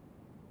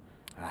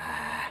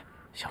哎，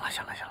行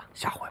了，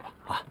下回吧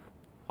啊！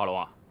华龙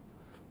啊，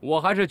我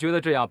还是觉得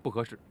这样不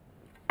合适。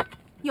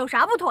有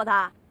啥不妥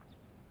的？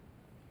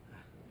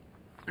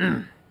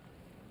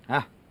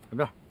哎，小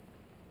彪。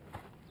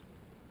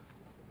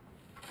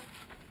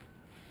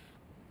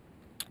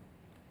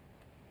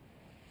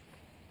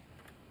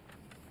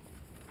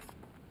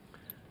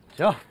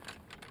行，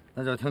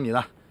那就听你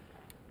的，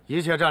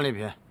一切战利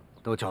品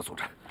都交组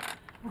织。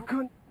哥，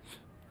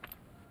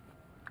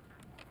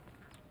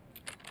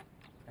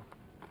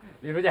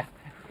李书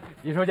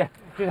记，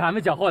这是俺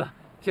们缴获的，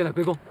现在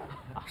归公。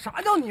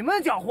啥叫你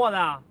们缴获的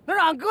啊？那是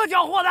俺哥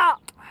缴获的。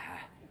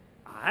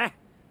哎，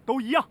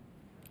都一样。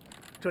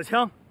这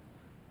枪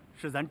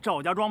是咱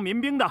赵家庄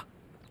民兵的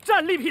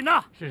战利品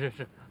呐。是。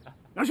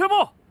俺宣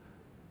布，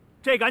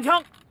这杆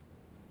枪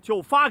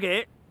就发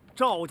给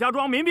赵家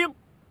庄民兵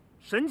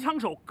神枪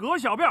手葛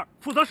小辫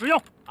负责使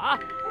用。啊！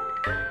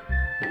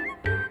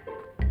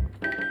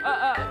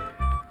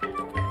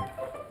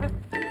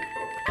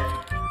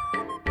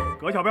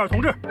葛小辫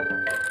同志，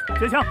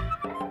接枪。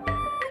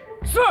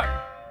是。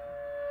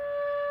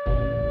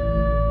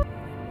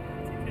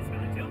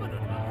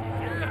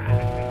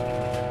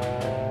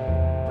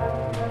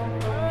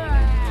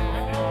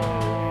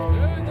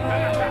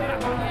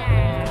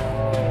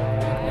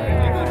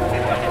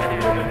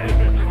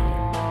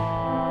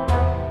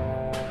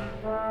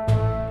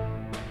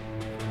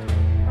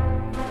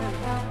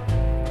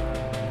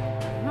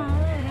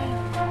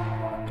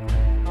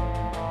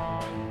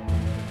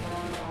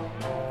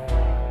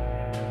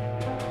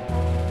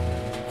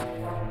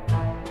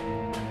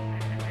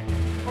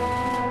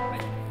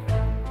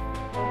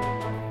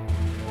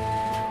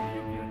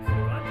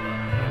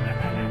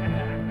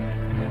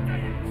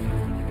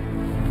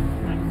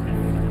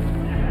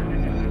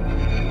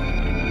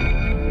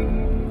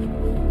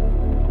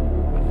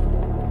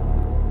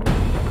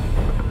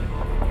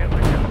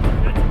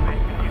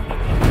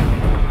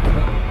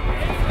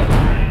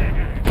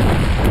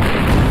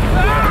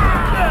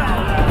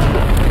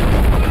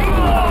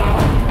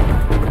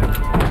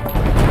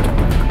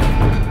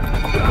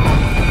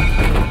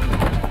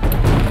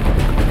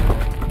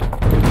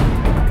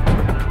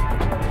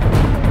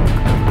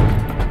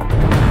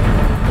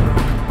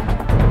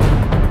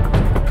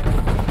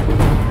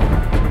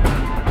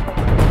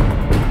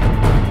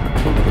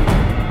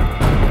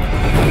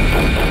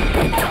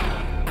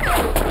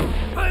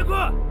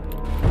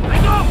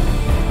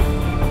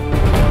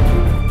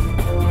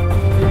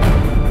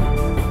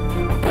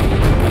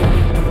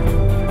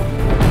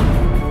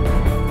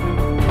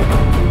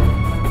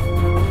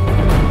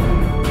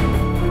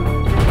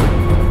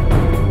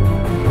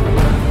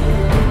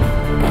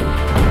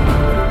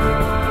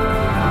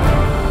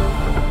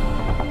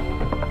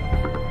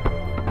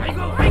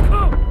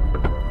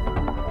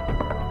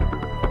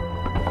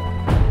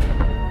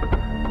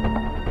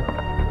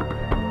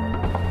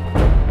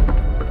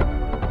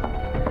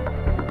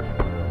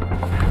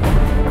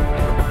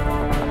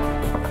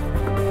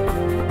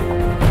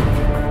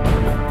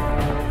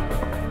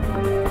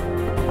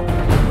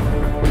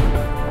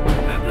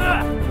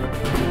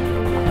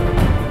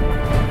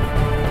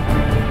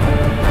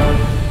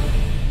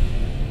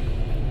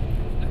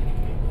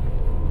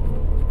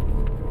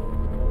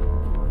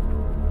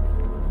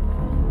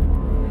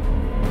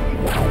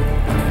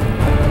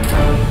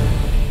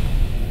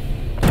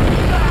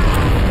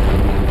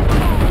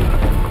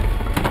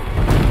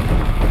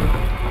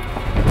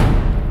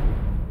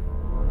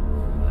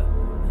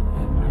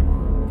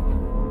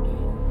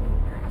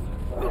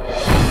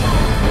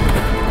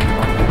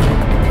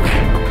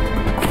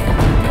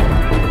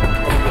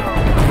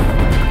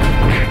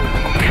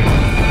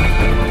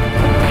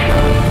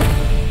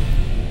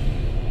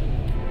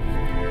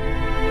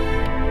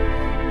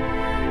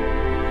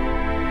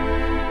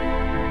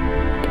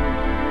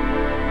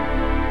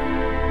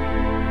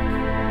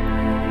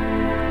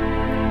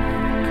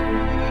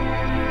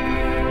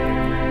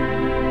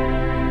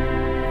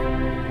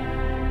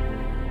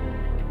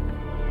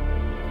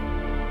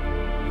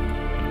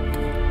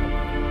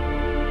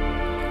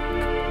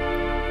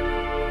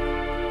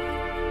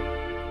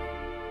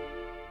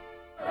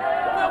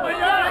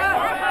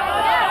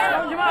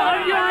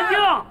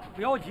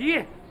不要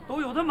急，都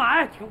有的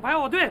买，请排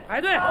好队，排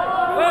队。排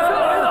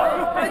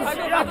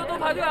队，都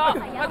排队啊！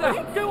排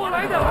队，给我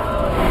来点。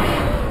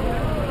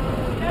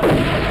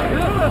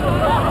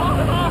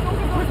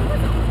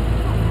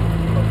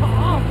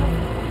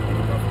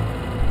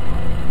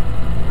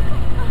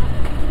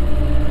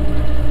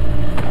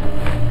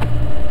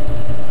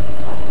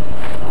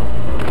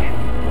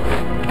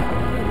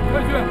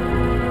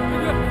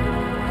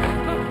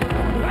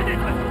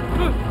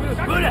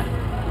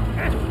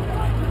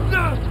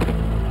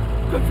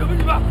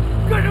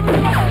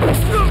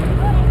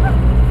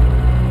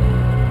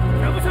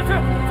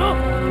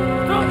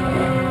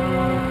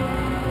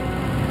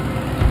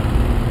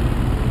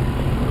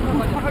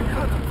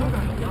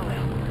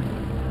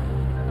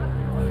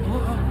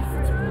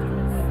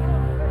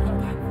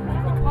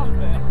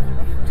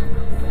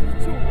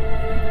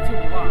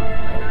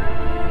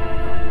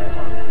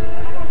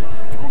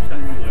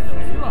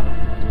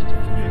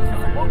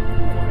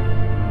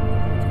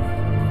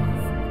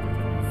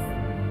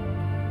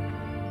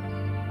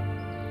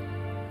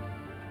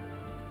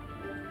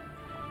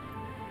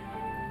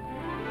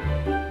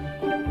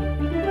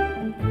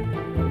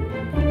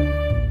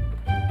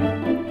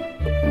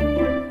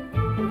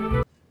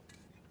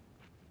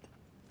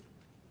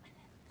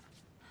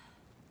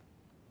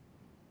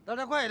大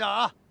家快一点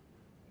啊！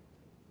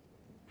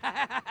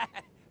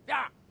边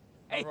儿，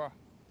哎，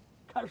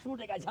看叔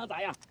这杆枪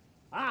咋样？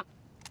啊，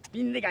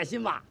比你那杆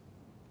新吧？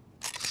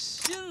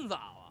新咋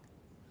了？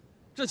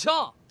这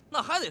枪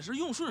那还得是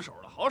用顺手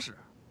的好使，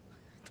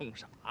懂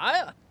啥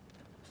呀？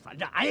反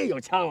正俺也有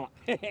枪了，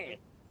嘿嘿。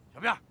小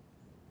辫，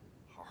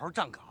好好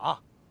站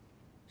岗，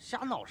瞎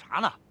闹啥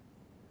呢？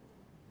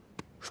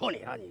说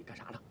你啊，你干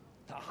啥呢？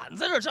俺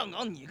在这站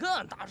岗，你跟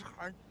俺搭茬。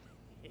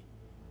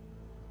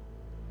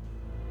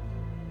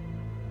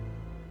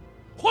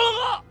火龙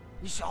哥，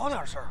你小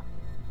点声，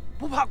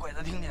不怕鬼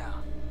子听见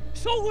啊？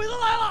小鬼子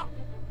来了！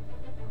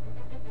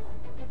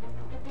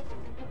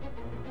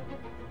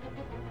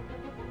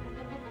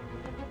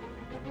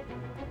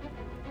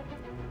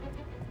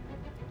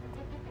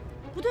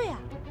不对呀，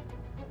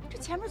这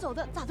前面走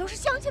的咋都是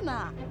乡亲们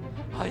啊？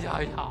哎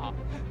呀，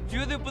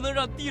绝对不能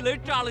让地雷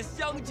炸了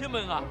乡亲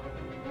们啊！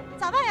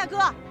咋办呀，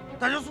哥？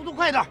大家速度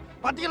快点，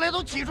把地雷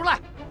都起出来！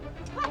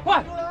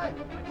快！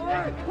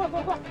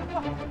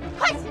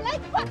快起来，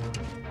快！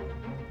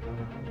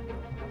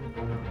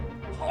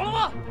好了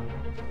吗？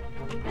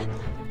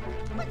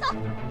快走，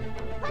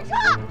快撤！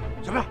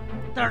小辫，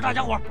带着大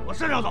家伙往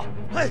山上走。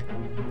嘿，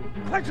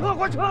快撤，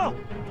快撤！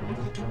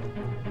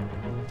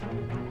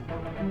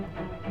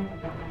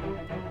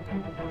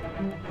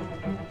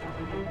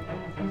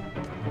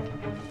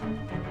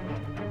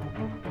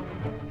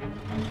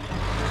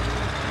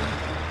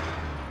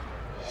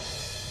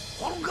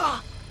黄龙哥，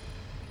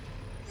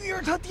玉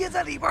儿他爹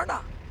在里边呢。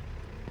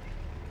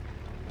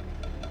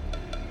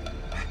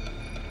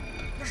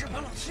那是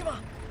潘老七吗？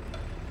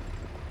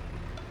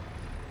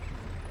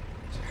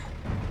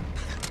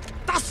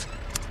打死！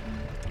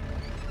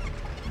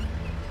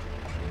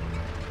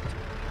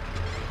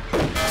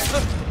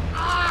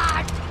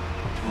啊！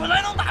本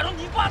来能打中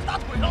你，把子打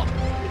腿上。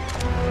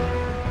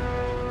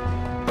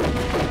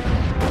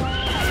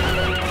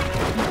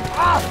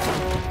啊！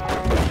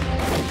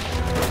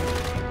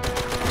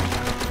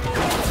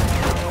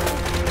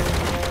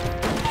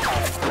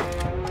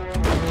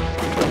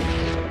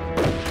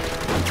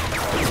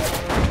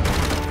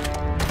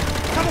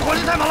他们火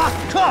力太猛了，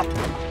撤！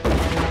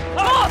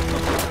啊！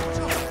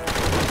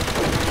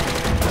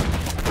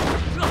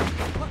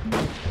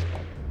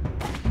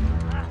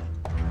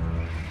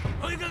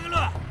回哥哥乐！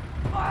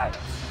哎！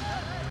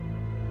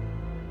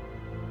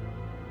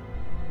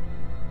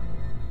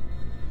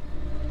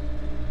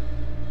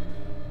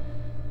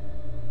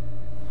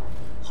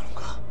黄龙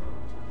哥，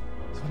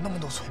怎么那么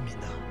多村民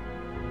呢？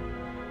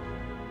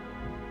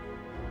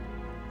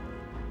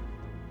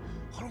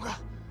黄龙哥，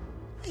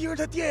一儿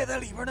他爹也在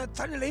里边呢，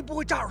咱这雷不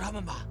会炸着他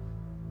们吧？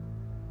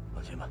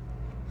放心吧。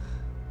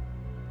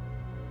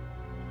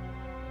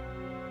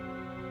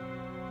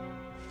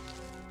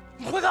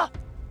辉哥，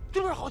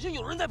对面好像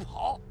有人在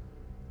跑。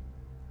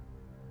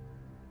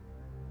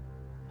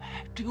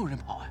哎，真有人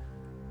跑哎！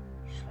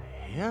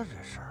谁呀？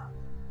这是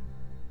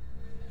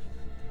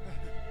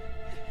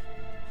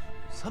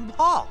三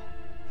炮。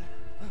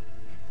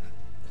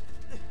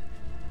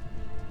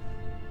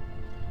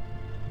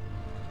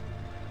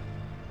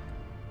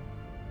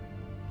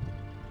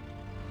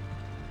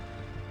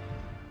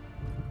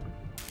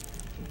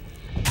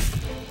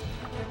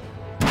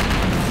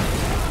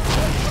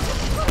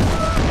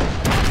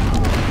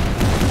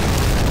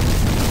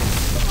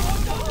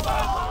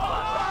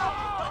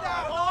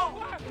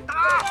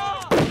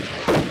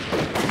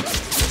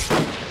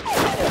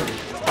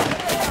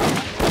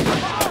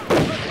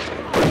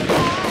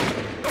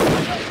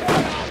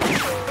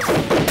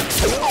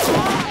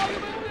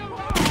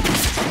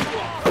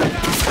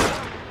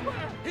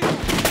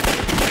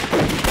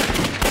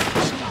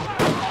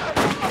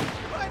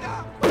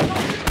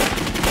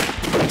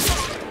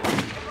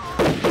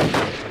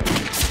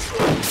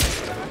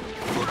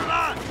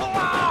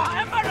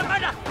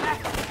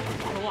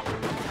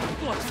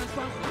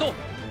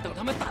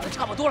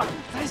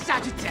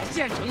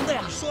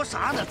说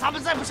啥呢？咱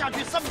们再不下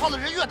去，三炮的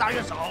人越打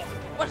越少。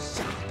我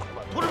吓到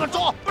了，同志们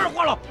走，不是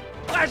花龙，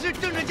俺是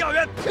政治教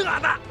员，听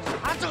俺的。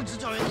啥政治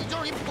教员？你就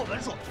是一破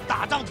文书，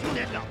打仗听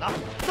连长的。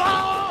走！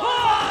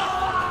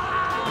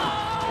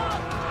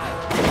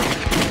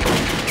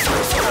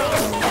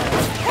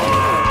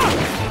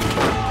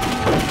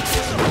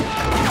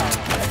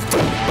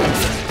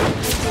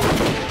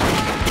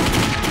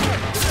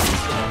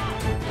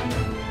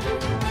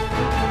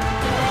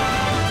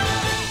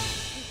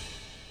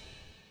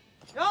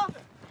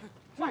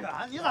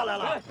你咋来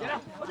了？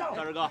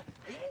大师哥，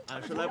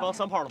俺是来帮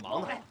三炮的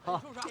忙的。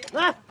好，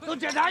来，都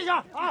检查一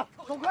下啊，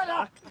走快点！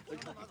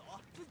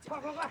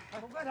快，走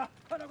快点，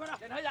快点，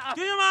检查一下啊！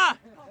弟兄们，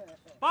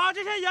把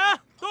这些烟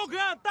都给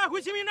俺带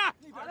回清明寨。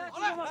好嘞，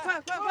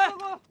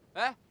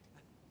快！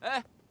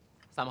哎，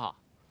三炮，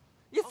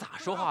你咋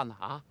说话呢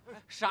啊？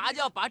啥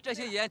叫把这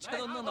些烟全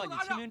都弄到你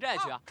清明寨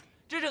去啊？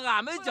这是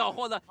俺们缴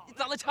获的，你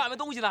咋能抢俺们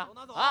东西呢？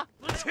啊！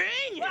去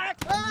你！哎，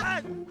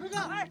奎哥，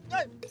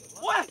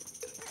喂，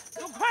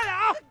都快点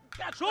啊！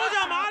手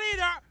脚麻利一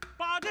点，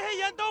把这些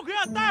烟都给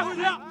俺带回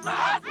去。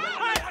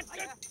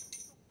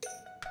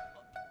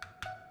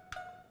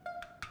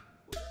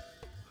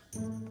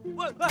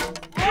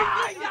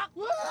哎呀！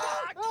奎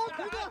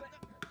哥，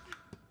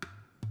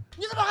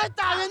你怎么还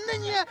打人呢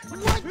你？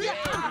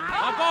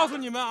我告诉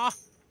你们啊，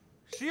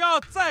谁要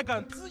再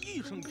敢吱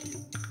一声皮，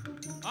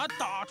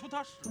打出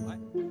他屎来。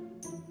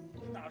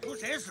打出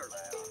谁屎来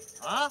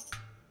啊？啊？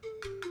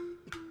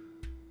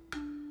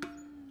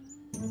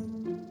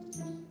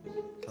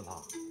三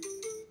胖，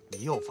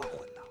你又犯浑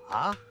呐？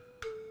啊？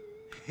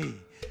嘿，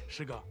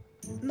师哥，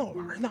闹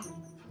玩呢。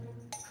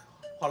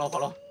华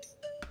龙，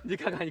你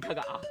看看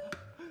啊，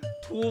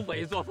土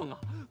匪作风啊，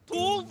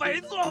土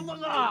匪作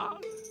风啊！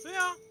对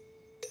呀，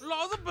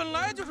老子本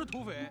来就是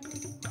土匪。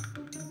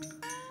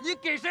你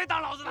给谁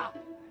当老子的？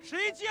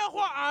谁接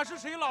话俺是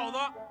谁老子。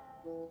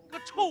个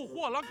臭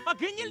货郎，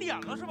给你脸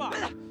了是吧？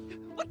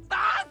我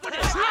打死你！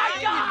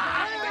哎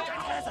呀！你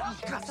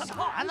干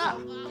啥呢？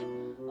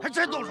还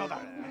真动手打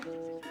人！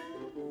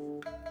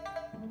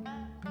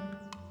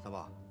三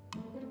宝，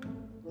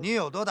你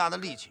有多大的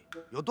力气，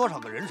有多少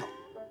个人手，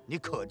你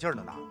可劲儿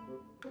的拿。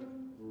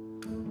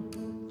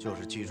就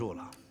是记住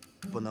了，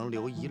不能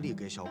留一粒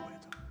给小鬼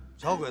子。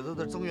小鬼子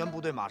的增援部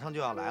队马上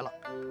就要来了，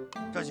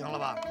这行了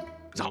吧？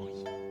仗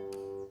义。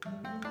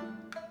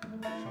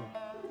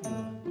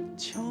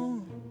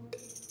枪，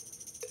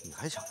你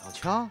还想要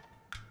枪？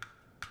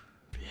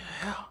别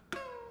呀，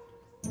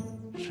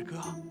师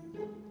哥。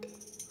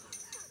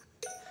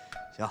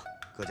行，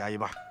各加一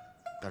半，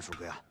单数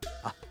归俺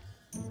啊！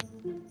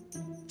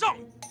仗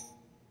义，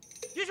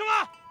弟兄们，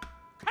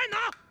开拿！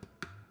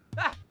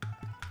来，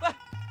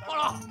报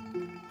了！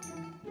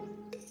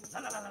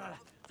来，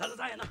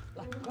咱也能来。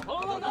走，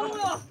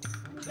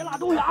别拉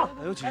东西啊！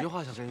还有几句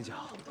话想跟你讲。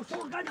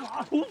说干净了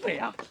啊，土匪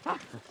啊！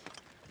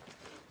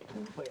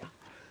土匪啊！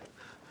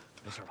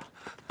没事吧？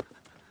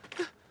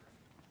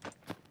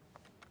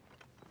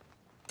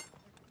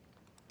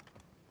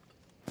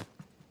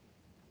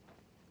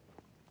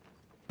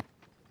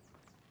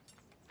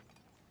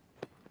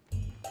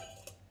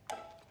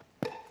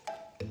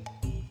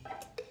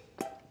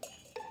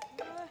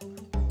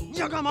你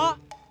想干嘛？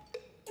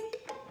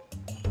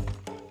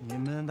你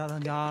们大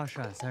当家是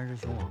俺三师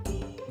兄啊！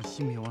你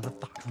信不信让他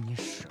打出你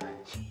屎来？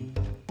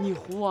你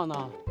唬我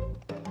呢？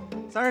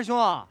三师兄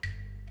啊！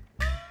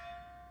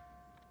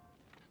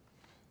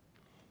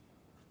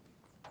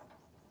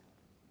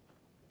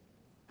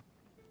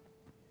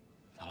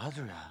咋了，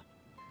志远？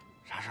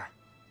啥事儿？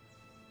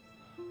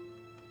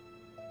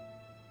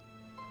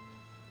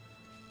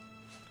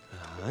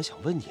俺想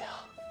问你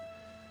啊，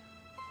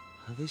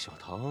俺给小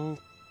唐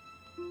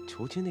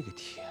求亲那个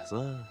帖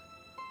子，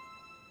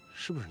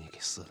是不是你给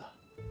撕的？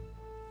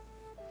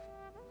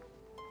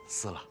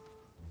撕了。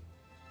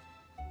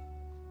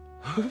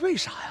为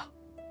啥呀？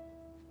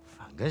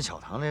反跟小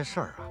唐这事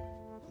儿啊，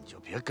你就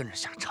别跟着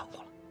瞎掺和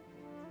了。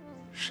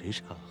谁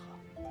掺和？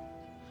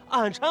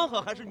俺掺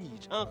和还是你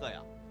掺和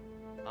呀？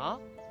啊？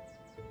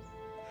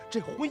这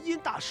婚姻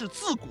大事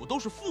自古都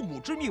是父母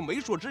之命，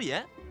媒妁之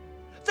言。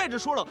再者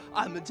说了，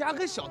俺们家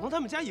跟小唐他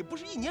们家也不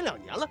是1年2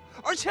年了，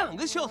而且俺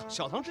跟小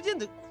唐之间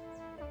的，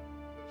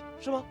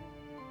是吗？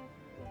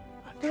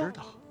俺知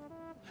道。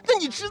那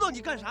你知道你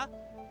干啥？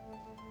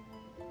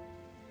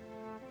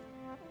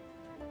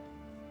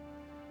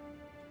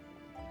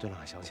对了，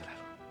俺想起来了，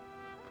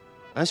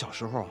俺小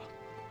时候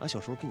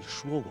跟你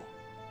说过，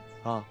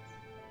啊，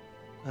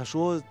俺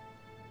说，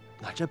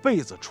俺这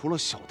辈子除了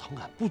小唐，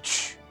俺不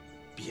娶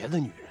别的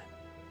女人，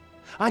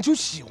俺就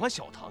喜欢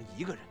小唐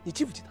一个人，你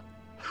记不记得？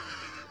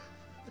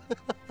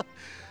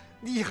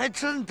你还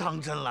真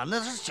当真了？那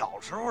是小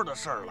时候的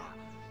事儿了。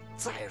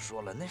再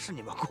说了，那是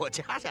你们过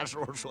家家时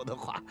候说的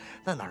话，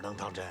那哪能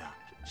当真啊？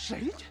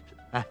谁？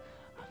哎，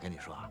俺跟你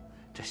说啊，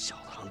这小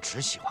唐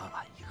只喜欢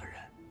俺一个人。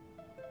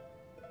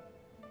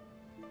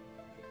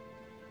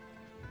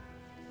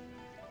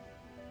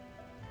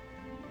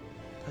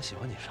他喜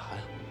欢你啥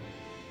呀？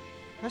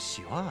他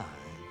喜欢俺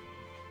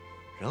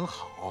人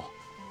好，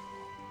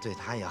对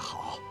他也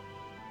好，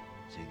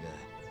这个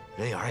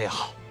人缘也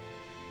好。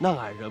那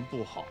俺人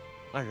不好，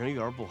俺人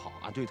缘不好，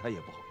俺对他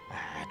也不好。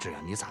哎，志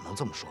远，你咋能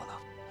这么说呢？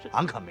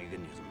俺可没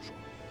跟你这么说。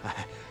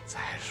哎，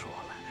再说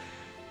了，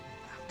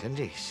俺跟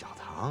这小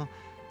唐，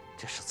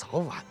这是早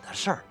晚的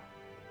事儿。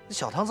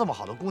小唐这么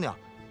好的姑娘，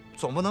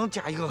总不能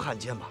嫁一个汉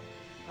奸吧？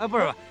哎，不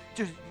是，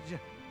就是这，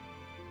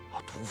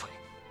土匪。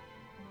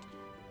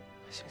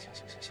行，俺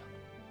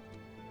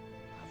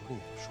不跟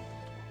你说那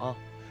么多啊！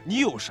你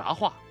有啥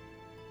话，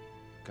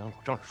跟俺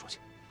老丈人说去。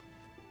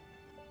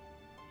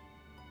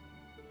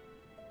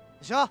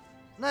行，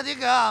那得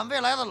给俺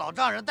未来的老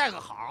丈人带个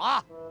好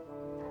啊！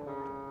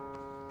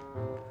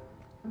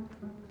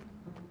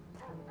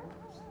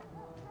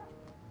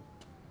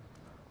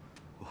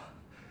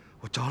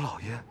我找老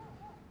爷。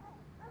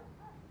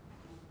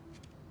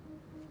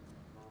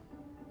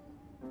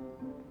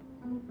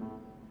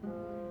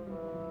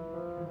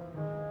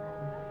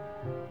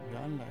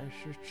原来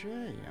是这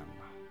样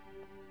啊！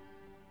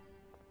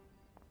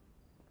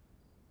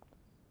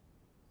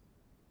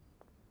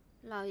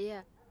老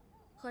爷，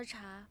喝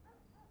茶。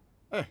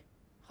哎，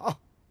好。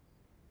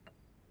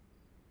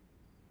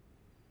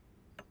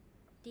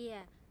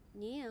爹，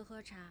你也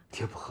喝茶？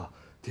爹不喝，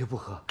爹不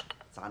喝。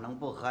咋能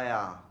不喝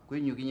呀？闺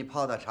女给你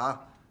泡的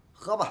茶，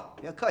喝吧，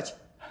别客气。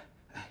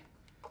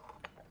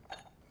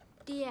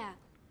爹，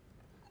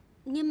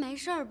您没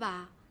事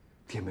吧？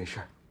爹没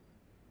事。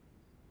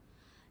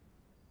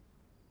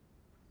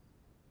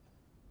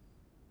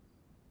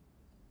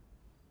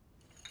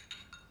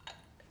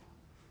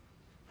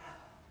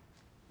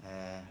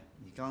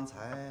你刚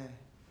才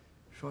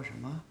说什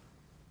么？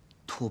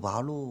土八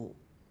路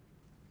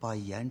把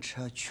烟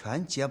车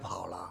全劫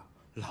跑了？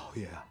老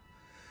爷啊，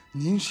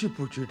您是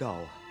不知道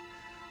啊，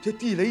这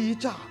地雷一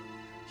炸，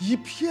一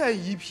片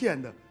一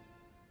片的，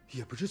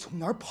也不知从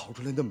哪儿跑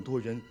出来那么多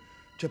人，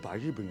这把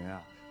日本人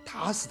啊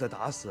打死的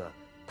打死，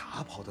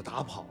打跑的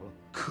打跑了，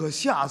可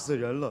吓死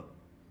人了。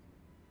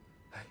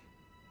哎，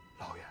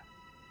老爷，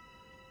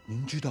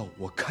您知道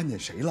我看见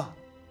谁了？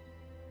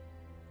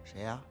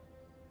谁呀？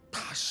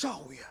大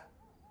少爷。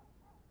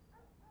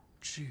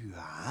志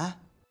远。